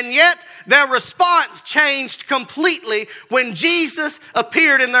changed, and yet their response changed completely when Jesus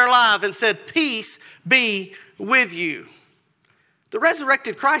appeared in their life and said, peace be with you. The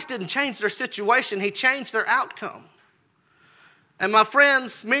resurrected Christ didn't change their situation, he changed their outcome. And my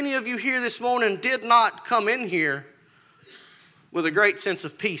friends, many of you here this morning did not come in here with a great sense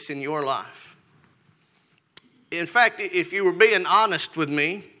of peace in your life. In fact, if you were being honest with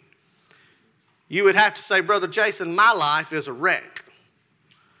me, you would have to say, Brother Jason, my life is a wreck.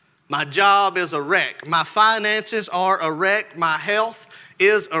 My job is a wreck. My finances are a wreck. My health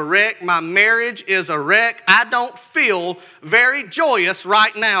is a wreck. My marriage is a wreck. I don't feel very joyous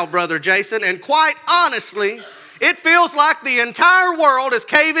right now, Brother Jason. And quite honestly, it feels like the entire world is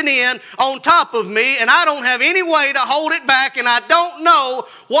caving in on top of me, and I don't have any way to hold it back, and I don't know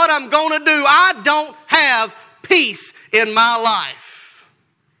what I'm going to do. I don't have peace in my life.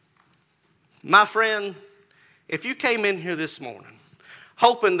 My friend, if you came in here this morning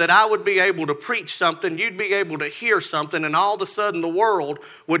hoping that I would be able to preach something, you'd be able to hear something, and all of a sudden the world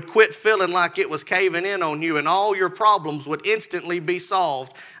would quit feeling like it was caving in on you and all your problems would instantly be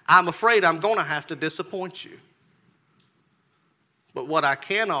solved, I'm afraid I'm going to have to disappoint you. But what I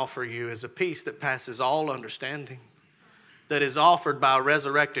can offer you is a peace that passes all understanding, that is offered by a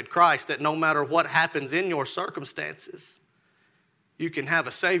resurrected Christ, that no matter what happens in your circumstances, you can have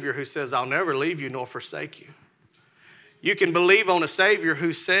a Savior who says, I'll never leave you nor forsake you. You can believe on a Savior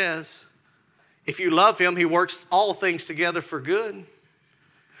who says, if you love Him, He works all things together for good.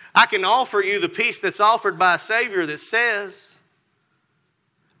 I can offer you the peace that's offered by a Savior that says,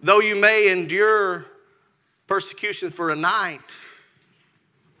 though you may endure persecution for a night,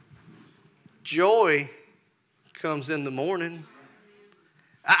 joy comes in the morning.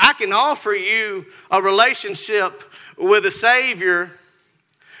 I can offer you a relationship with a Savior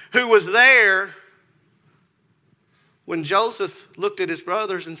who was there when Joseph looked at his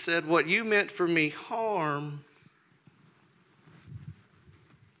brothers and said, what you meant for me harm,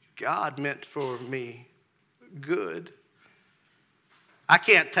 God meant for me good. I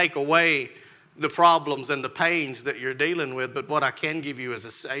can't take away the problems and the pains that you're dealing with, but what I can give you is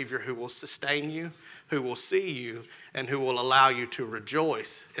a Savior who will sustain you, who will see you, and who will allow you to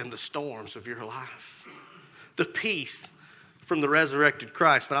rejoice in the storms of your life. The peace from the resurrected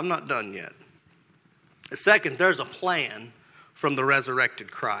Christ, but I'm not done yet. Second, there's a plan from the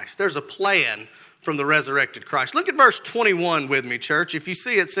resurrected Christ. There's a plan from the resurrected Christ. Look at verse 21 with me, church. If you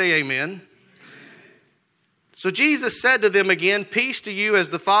see it, say amen. So Jesus said to them again, peace to you, as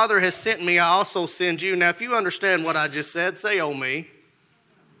the Father has sent me, I also send you. Now, if you understand what I just said, say, oh me.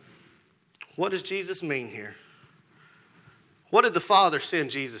 What does Jesus mean here? What did the Father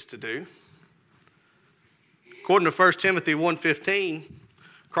send Jesus to do? According to 1 Timothy 1:15,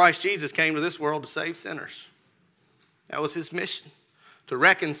 Christ Jesus came to this world to save sinners. That was His mission, to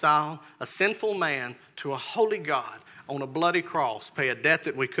reconcile a sinful man to a holy God on a bloody cross, pay a debt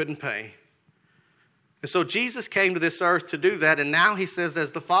that we couldn't pay. And so Jesus came to this earth to do that, and now He says,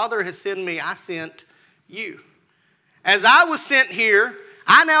 as the Father has sent me, I sent you. As I was sent here,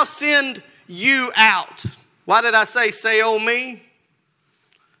 I now send you out. Why did I say oh me?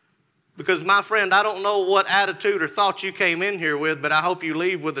 Because, my friend, I don't know what attitude or thought you came in here with, but I hope you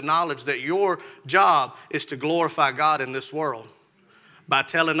leave with the knowledge that your job is to glorify God in this world by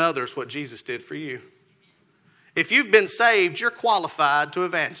telling others what Jesus did for you. If you've been saved, you're qualified to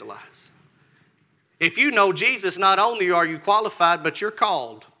evangelize. If you know Jesus, not only are you qualified, but you're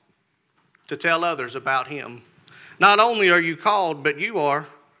called to tell others about Him. Not only are you called, but you are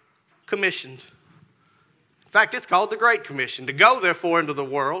commissioned. In fact, it's called the Great Commission, to go therefore into the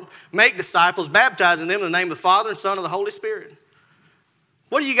world, make disciples, baptizing them in the name of the Father and Son and the Holy Spirit.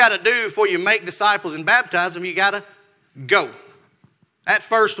 What do you got to do before you make disciples and baptize them? You got to go. That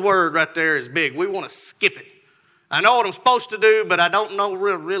first word right there is big. We want to skip it. I know what I'm supposed to do, but I don't know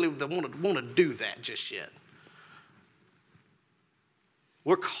really want to do that just yet.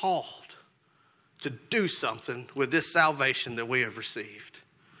 We're called to do something with this salvation that we have received.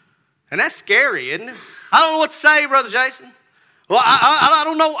 And that's scary, isn't it? I don't know what to say, Brother Jason. Well, I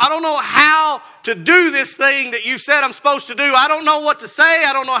don't know how to do this thing that you said I'm supposed to do. I don't know what to say.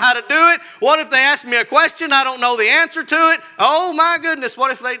 I don't know how to do it. What if they ask me a question? I don't know the answer to it. Oh, my goodness,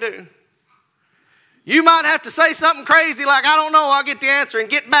 what if they do? You might have to say something crazy like, I don't know, I'll get the answer and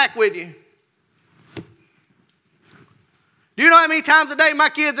get back with you. Do you know how many times a day my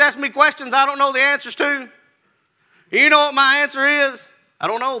kids ask me questions I don't know the answers to? You know what my answer is? I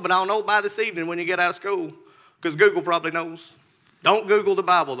don't know, but I'll know by this evening when you get out of school, because Google probably knows. Don't Google the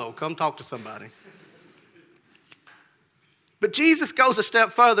Bible, though. Come talk to somebody. But Jesus goes a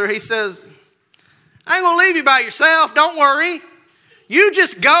step further. He says, I ain't going to leave you by yourself. Don't worry. You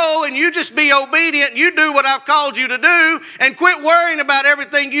just go and you just be obedient. You do what I've called you to do, and quit worrying about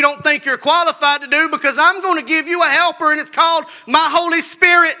everything you don't think you're qualified to do, because I'm going to give you a helper, and it's called my Holy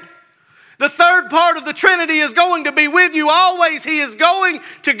Spirit. The third part of the Trinity is going to be with you always. He is going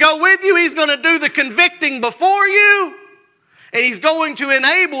to go with you. He's going to do the convicting before you. And He's going to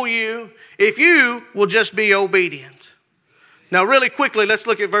enable you if you will just be obedient. Now, really quickly, let's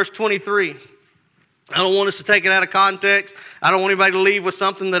look at verse 23. I don't want us to take it out of context. I don't want anybody to leave with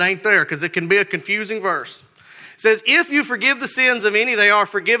something that ain't there, because it can be a confusing verse. It It says, if you forgive the sins of any, they are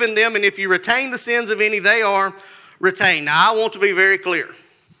forgiven them. And if you retain the sins of any, they are retained. Now, I want to be very clear.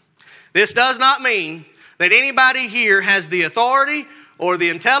 This does not mean that anybody here has the authority or the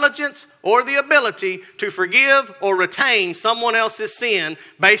intelligence or the ability to forgive or retain someone else's sin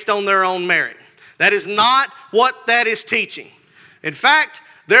based on their own merit. That is not what that is teaching. In fact,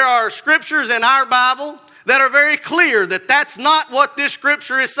 there are scriptures in our Bible that are very clear that that's not what this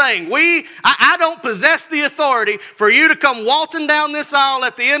scripture is saying. I don't possess the authority for you to come waltzing down this aisle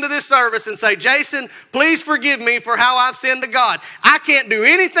at the end of this service and say, Jason, please forgive me for how I've sinned to God. I can't do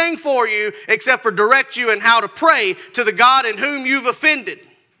anything for you except for direct you in how to pray to the God in whom you've offended.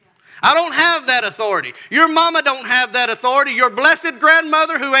 I don't have that authority. Your mama don't have that authority. Your blessed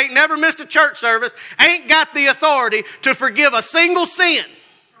grandmother, who ain't never missed a church service, ain't got the authority to forgive a single sin.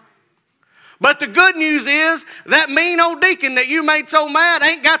 But the good news is that mean old deacon that you made so mad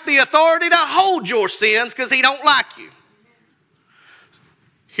ain't got the authority to hold your sins because he don't like you.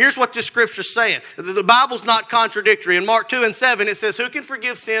 Here's what this scripture's saying. The Bible's not contradictory. In Mark 2:7 it says, who can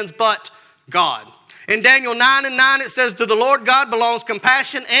forgive sins but God? In Daniel 9:9 it says, to the Lord God belongs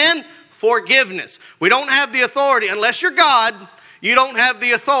compassion and forgiveness. We don't have the authority. Unless you're God, you don't have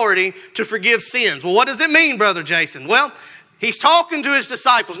the authority to forgive sins. Well, what does it mean, Brother Jason? Well, he's talking to his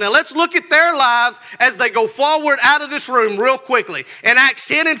disciples. Now let's look at their lives as they go forward out of this room real quickly. In Acts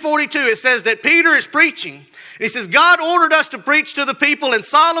 10:42 it says that Peter is preaching. He says, God ordered us to preach to the people, and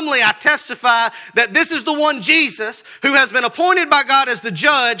solemnly I testify that this is the one Jesus who has been appointed by God as the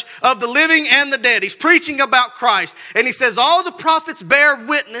judge of the living and the dead. He's preaching about Christ. And he says, all the prophets bear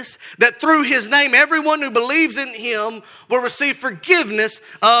witness that through his name, everyone who believes in him will receive forgiveness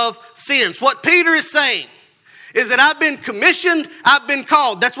of sins. What Peter is saying is that I've been commissioned, I've been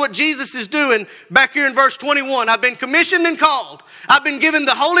called. That's what Jesus is doing back here in verse 21. I've been commissioned and called. I've been given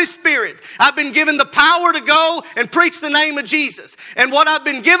the Holy Spirit. I've been given the power to go and preach the name of Jesus. And what I've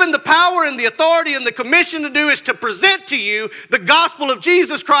been given the power and the authority and the commission to do is to present to you the gospel of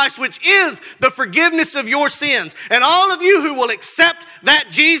Jesus Christ, which is the forgiveness of your sins. And all of you who will accept that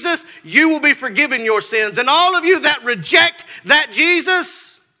Jesus, you will be forgiven your sins. And all of you that reject that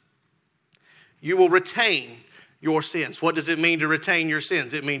Jesus, you will retain your sins. What does it mean to retain your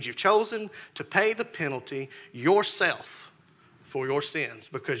sins? It means you've chosen to pay the penalty yourself for your sins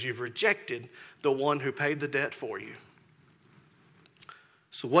because you've rejected the one who paid the debt for you.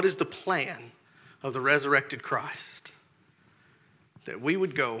 So what is the plan of the resurrected Christ? That we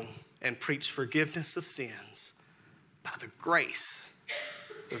would go and preach forgiveness of sins by the grace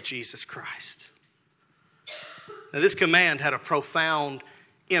of Jesus Christ. Now this command had a profound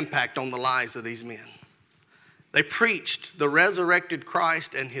impact on the lives of these men. They preached the resurrected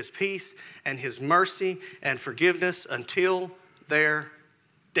Christ and his peace and his mercy and forgiveness until their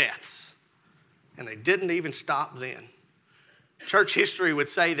deaths. And they didn't even stop then. Church history would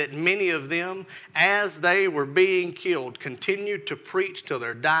say that many of them, as they were being killed, continued to preach till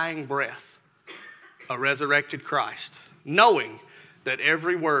their dying breath a resurrected Christ, knowing that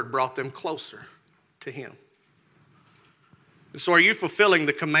every word brought them closer to him. And so are you fulfilling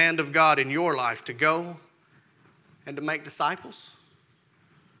the command of God in your life to go and to make disciples?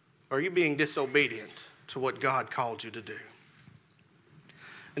 Or are you being disobedient to what God called you to do?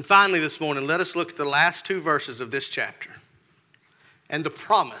 And finally this morning, let us look at the last two verses of this chapter and the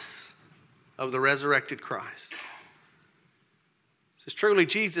promise of the resurrected Christ. It says, truly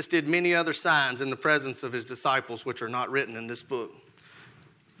Jesus did many other signs in the presence of his disciples, which are not written in this book.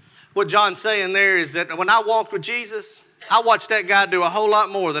 What John's saying there is that when I walked with Jesus, I watched that guy do a whole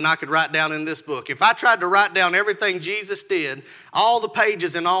lot more than I could write down in this book. If I tried to write down everything Jesus did, all the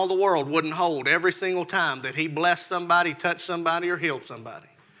pages in all the world wouldn't hold every single time that he blessed somebody, touched somebody, or healed somebody.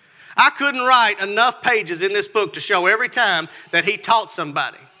 I couldn't write enough pages in this book to show every time that he taught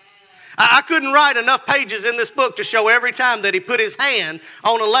somebody. I couldn't write enough pages in this book to show every time that he put his hand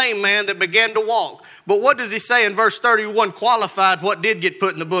on a lame man that began to walk. But what does he say in verse 31, qualified what did get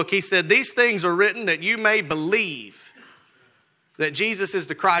put in the book? He said, these things are written that you may believe that Jesus is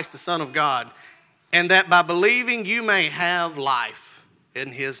the Christ, the Son of God, and that by believing you may have life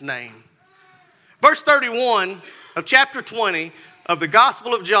in his name. Verse 31 of chapter 20 of the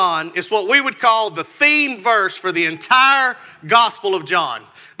Gospel of John is what we would call the theme verse for the entire Gospel of John.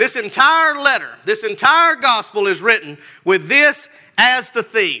 This entire letter, this entire Gospel is written with this as the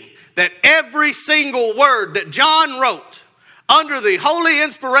theme, that every single word that John wrote under the holy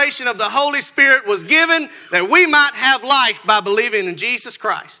inspiration of the Holy Spirit was given that we might have life by believing in Jesus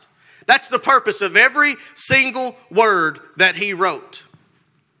Christ. That's the purpose of every single word that he wrote.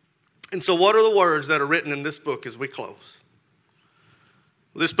 And so what are the words that are written in this book as we close?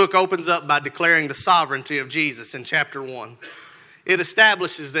 This book opens up by declaring the sovereignty of Jesus in chapter 1. It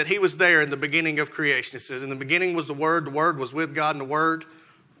establishes that he was there in the beginning of creation. It says, in the beginning was the Word was with God, and the Word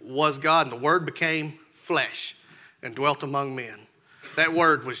was God, and the Word became flesh and dwelt among men. That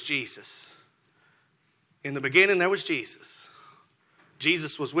Word was Jesus. In the beginning there was Jesus.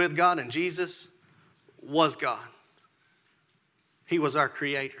 Jesus was with God, and Jesus was God. He was our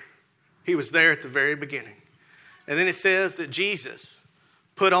creator. He was there at the very beginning. And then it says that Jesus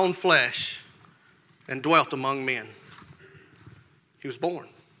put on flesh and dwelt among men. He was born.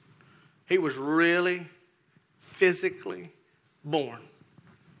 He was really physically born.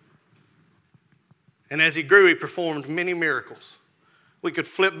 And as he grew, he performed many miracles. We could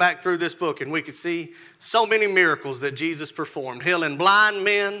flip back through this book and we could see so many miracles that Jesus performed. Healing blind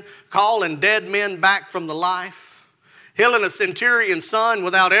men, calling dead men back from the life, healing a centurion's son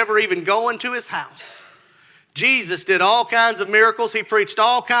without ever even going to his house. Jesus did all kinds of miracles. He preached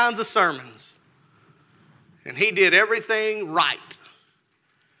all kinds of sermons. And he did everything right.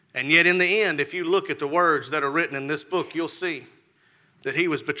 And yet in the end, if you look at the words that are written in this book, you'll see that he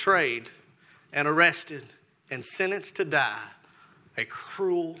was betrayed and arrested and sentenced to die a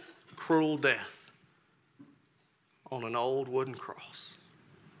cruel, cruel death on an old wooden cross.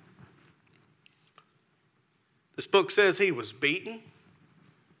 This book says he was beaten.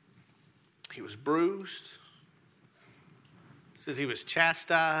 He was bruised. It says he was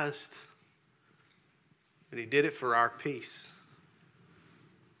chastised. And he did it for our peace.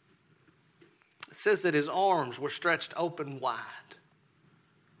 It says that his arms were stretched open wide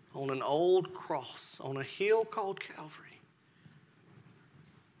on an old cross on a hill called Calvary.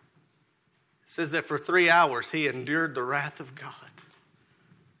 It says that for 3 hours he endured the wrath of God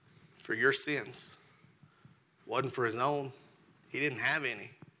for your sins. It wasn't for his own. He didn't have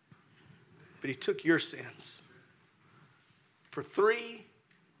any. But he took your sins for 3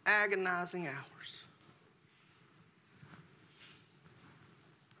 agonizing hours.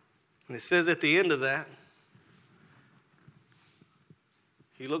 And it says at the end of that,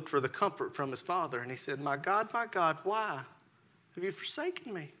 he looked for the comfort from his Father and he said, my God, why have you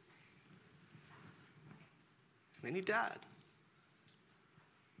forsaken me? And then he died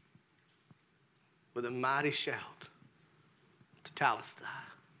with a mighty shout to Tetelestai.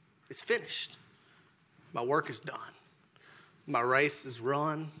 It's finished. My work is done. My race is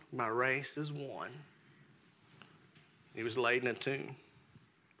run. My race is won. He was laid in a tomb.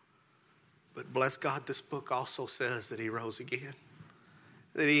 But bless God, this book also says that he rose again.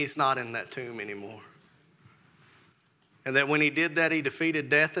 That he's not in that tomb anymore. And that when he did that, he defeated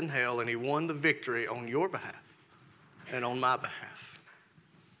death and hell, and he won the victory on your behalf and on my behalf.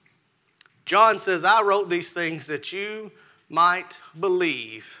 John says, I wrote these things that you might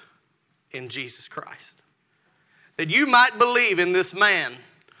believe in Jesus Christ. That you might believe in this man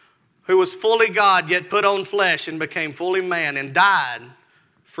who was fully God, yet put on flesh and became fully man and died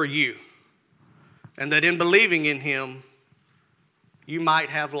for you. And that in believing in him, you might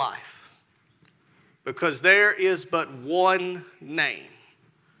have life. Because there is but one name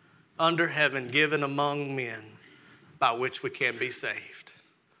under heaven given among men by which we can be saved.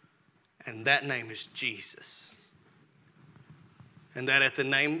 And that name is Jesus. And that at the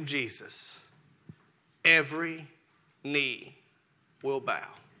name of Jesus, every knee will bow.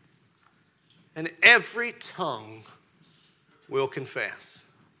 And every tongue will confess.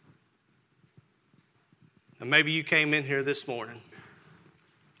 And maybe you came in here this morning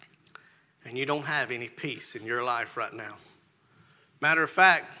and you don't have any peace in your life right now. Matter of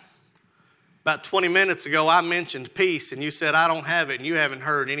fact, about 20 minutes ago I mentioned peace and you said, I don't have it, and you haven't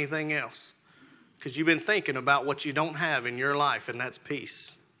heard anything else. Because you've been thinking about what you don't have in your life, and that's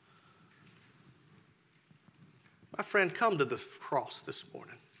peace. My friend, come to the cross this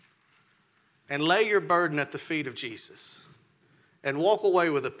morning and lay your burden at the feet of Jesus and walk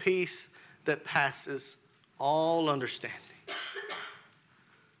away with a peace that passes all understanding.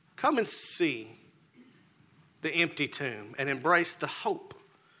 Come and see the empty tomb and embrace the hope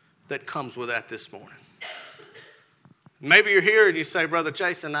that comes with that this morning. Maybe you're here and you say, Brother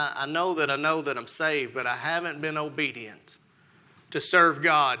Jason, I know that I'm saved, but I haven't been obedient to serve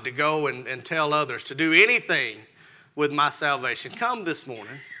God, to go and tell others, to do anything with my salvation. Come this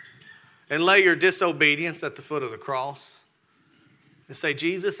morning and lay your disobedience at the foot of the cross. And say,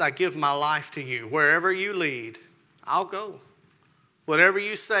 Jesus, I give my life to you. Wherever you lead, I'll go. Whatever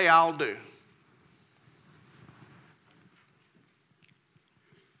you say, I'll do.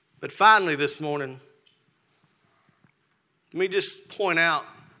 But finally this morning, let me just point out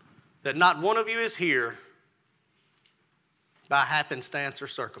that not one of you is here by happenstance or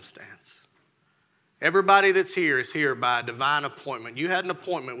circumstance. Everybody that's here is here by a divine appointment. You had an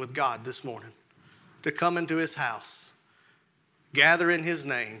appointment with God this morning to come into his house, gather in his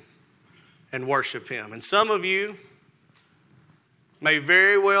name, and worship him. And some of you may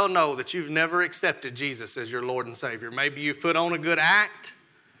very well know that you've never accepted Jesus as your Lord and Savior. Maybe you've put on a good act.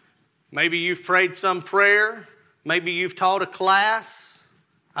 Maybe you've prayed some prayer. Maybe you've taught a class.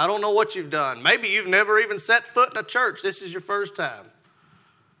 I don't know what you've done. Maybe you've never even set foot in a church. This is your first time.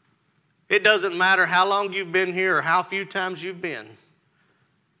 It doesn't matter how long you've been here or how few times you've been.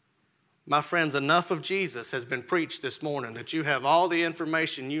 My friends, enough of Jesus has been preached this morning that you have all the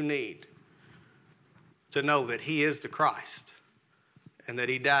information you need to know that he is the Christ and that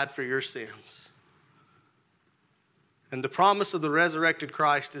he died for your sins. And the promise of the resurrected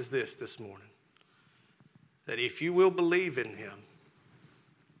Christ is this morning, that if you will believe in him,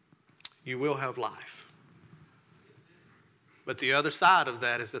 you will have life. But the other side of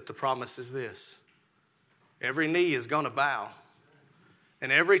that is that the promise is this: every knee is going to bow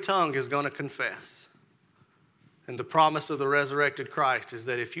and every tongue is going to confess. And the promise of the resurrected Christ is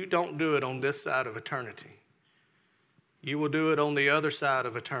that if you don't do it on this side of eternity, you will do it on the other side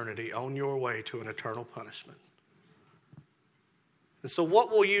of eternity, on your way to an eternal punishment. And so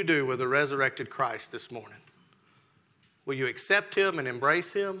what will you do with the resurrected Christ this morning? Will you accept him and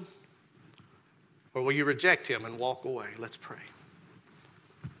embrace him? Or will you reject him and walk away? Let's pray.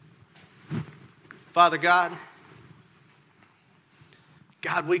 Father God,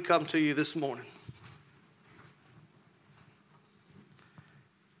 we come to you this morning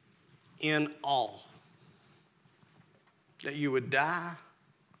in awe that you would die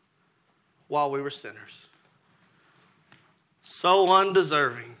while we were sinners. So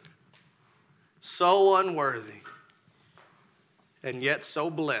undeserving, so unworthy, and yet so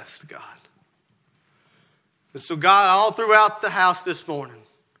blessed, God. And so, God, all throughout the house this morning,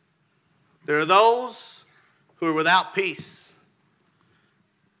 there are those who are without peace.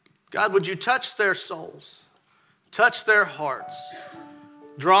 God, would you touch their souls, touch their hearts,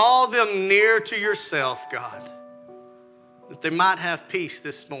 draw them near to yourself, God, that they might have peace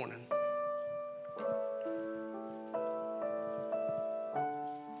this morning.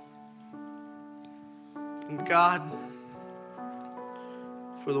 And God,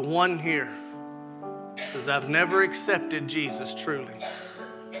 for the one here says, I've never accepted Jesus truly,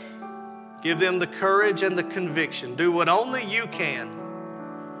 give them the courage and the conviction. Do what only you can.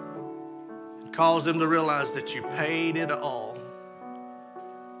 And cause them to realize that you paid it all.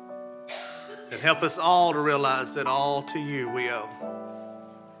 And help us all to realize that all to you we owe.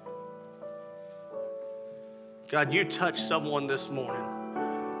 God, you touch someone this morning.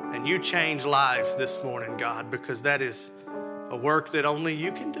 And you change lives this morning, God, because that is a work that only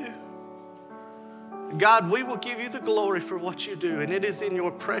you can do. God, we will give you the glory for what you do. And it is in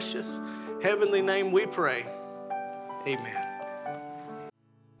your precious heavenly name we pray. Amen.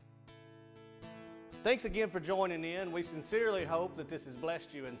 Thanks again for joining in. We sincerely hope that this has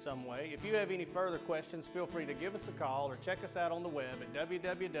blessed you in some way. If you have any further questions, feel free to give us a call or check us out on the web at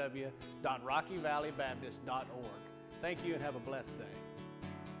www.rockyvalleybaptist.org. Thank you and have a blessed day.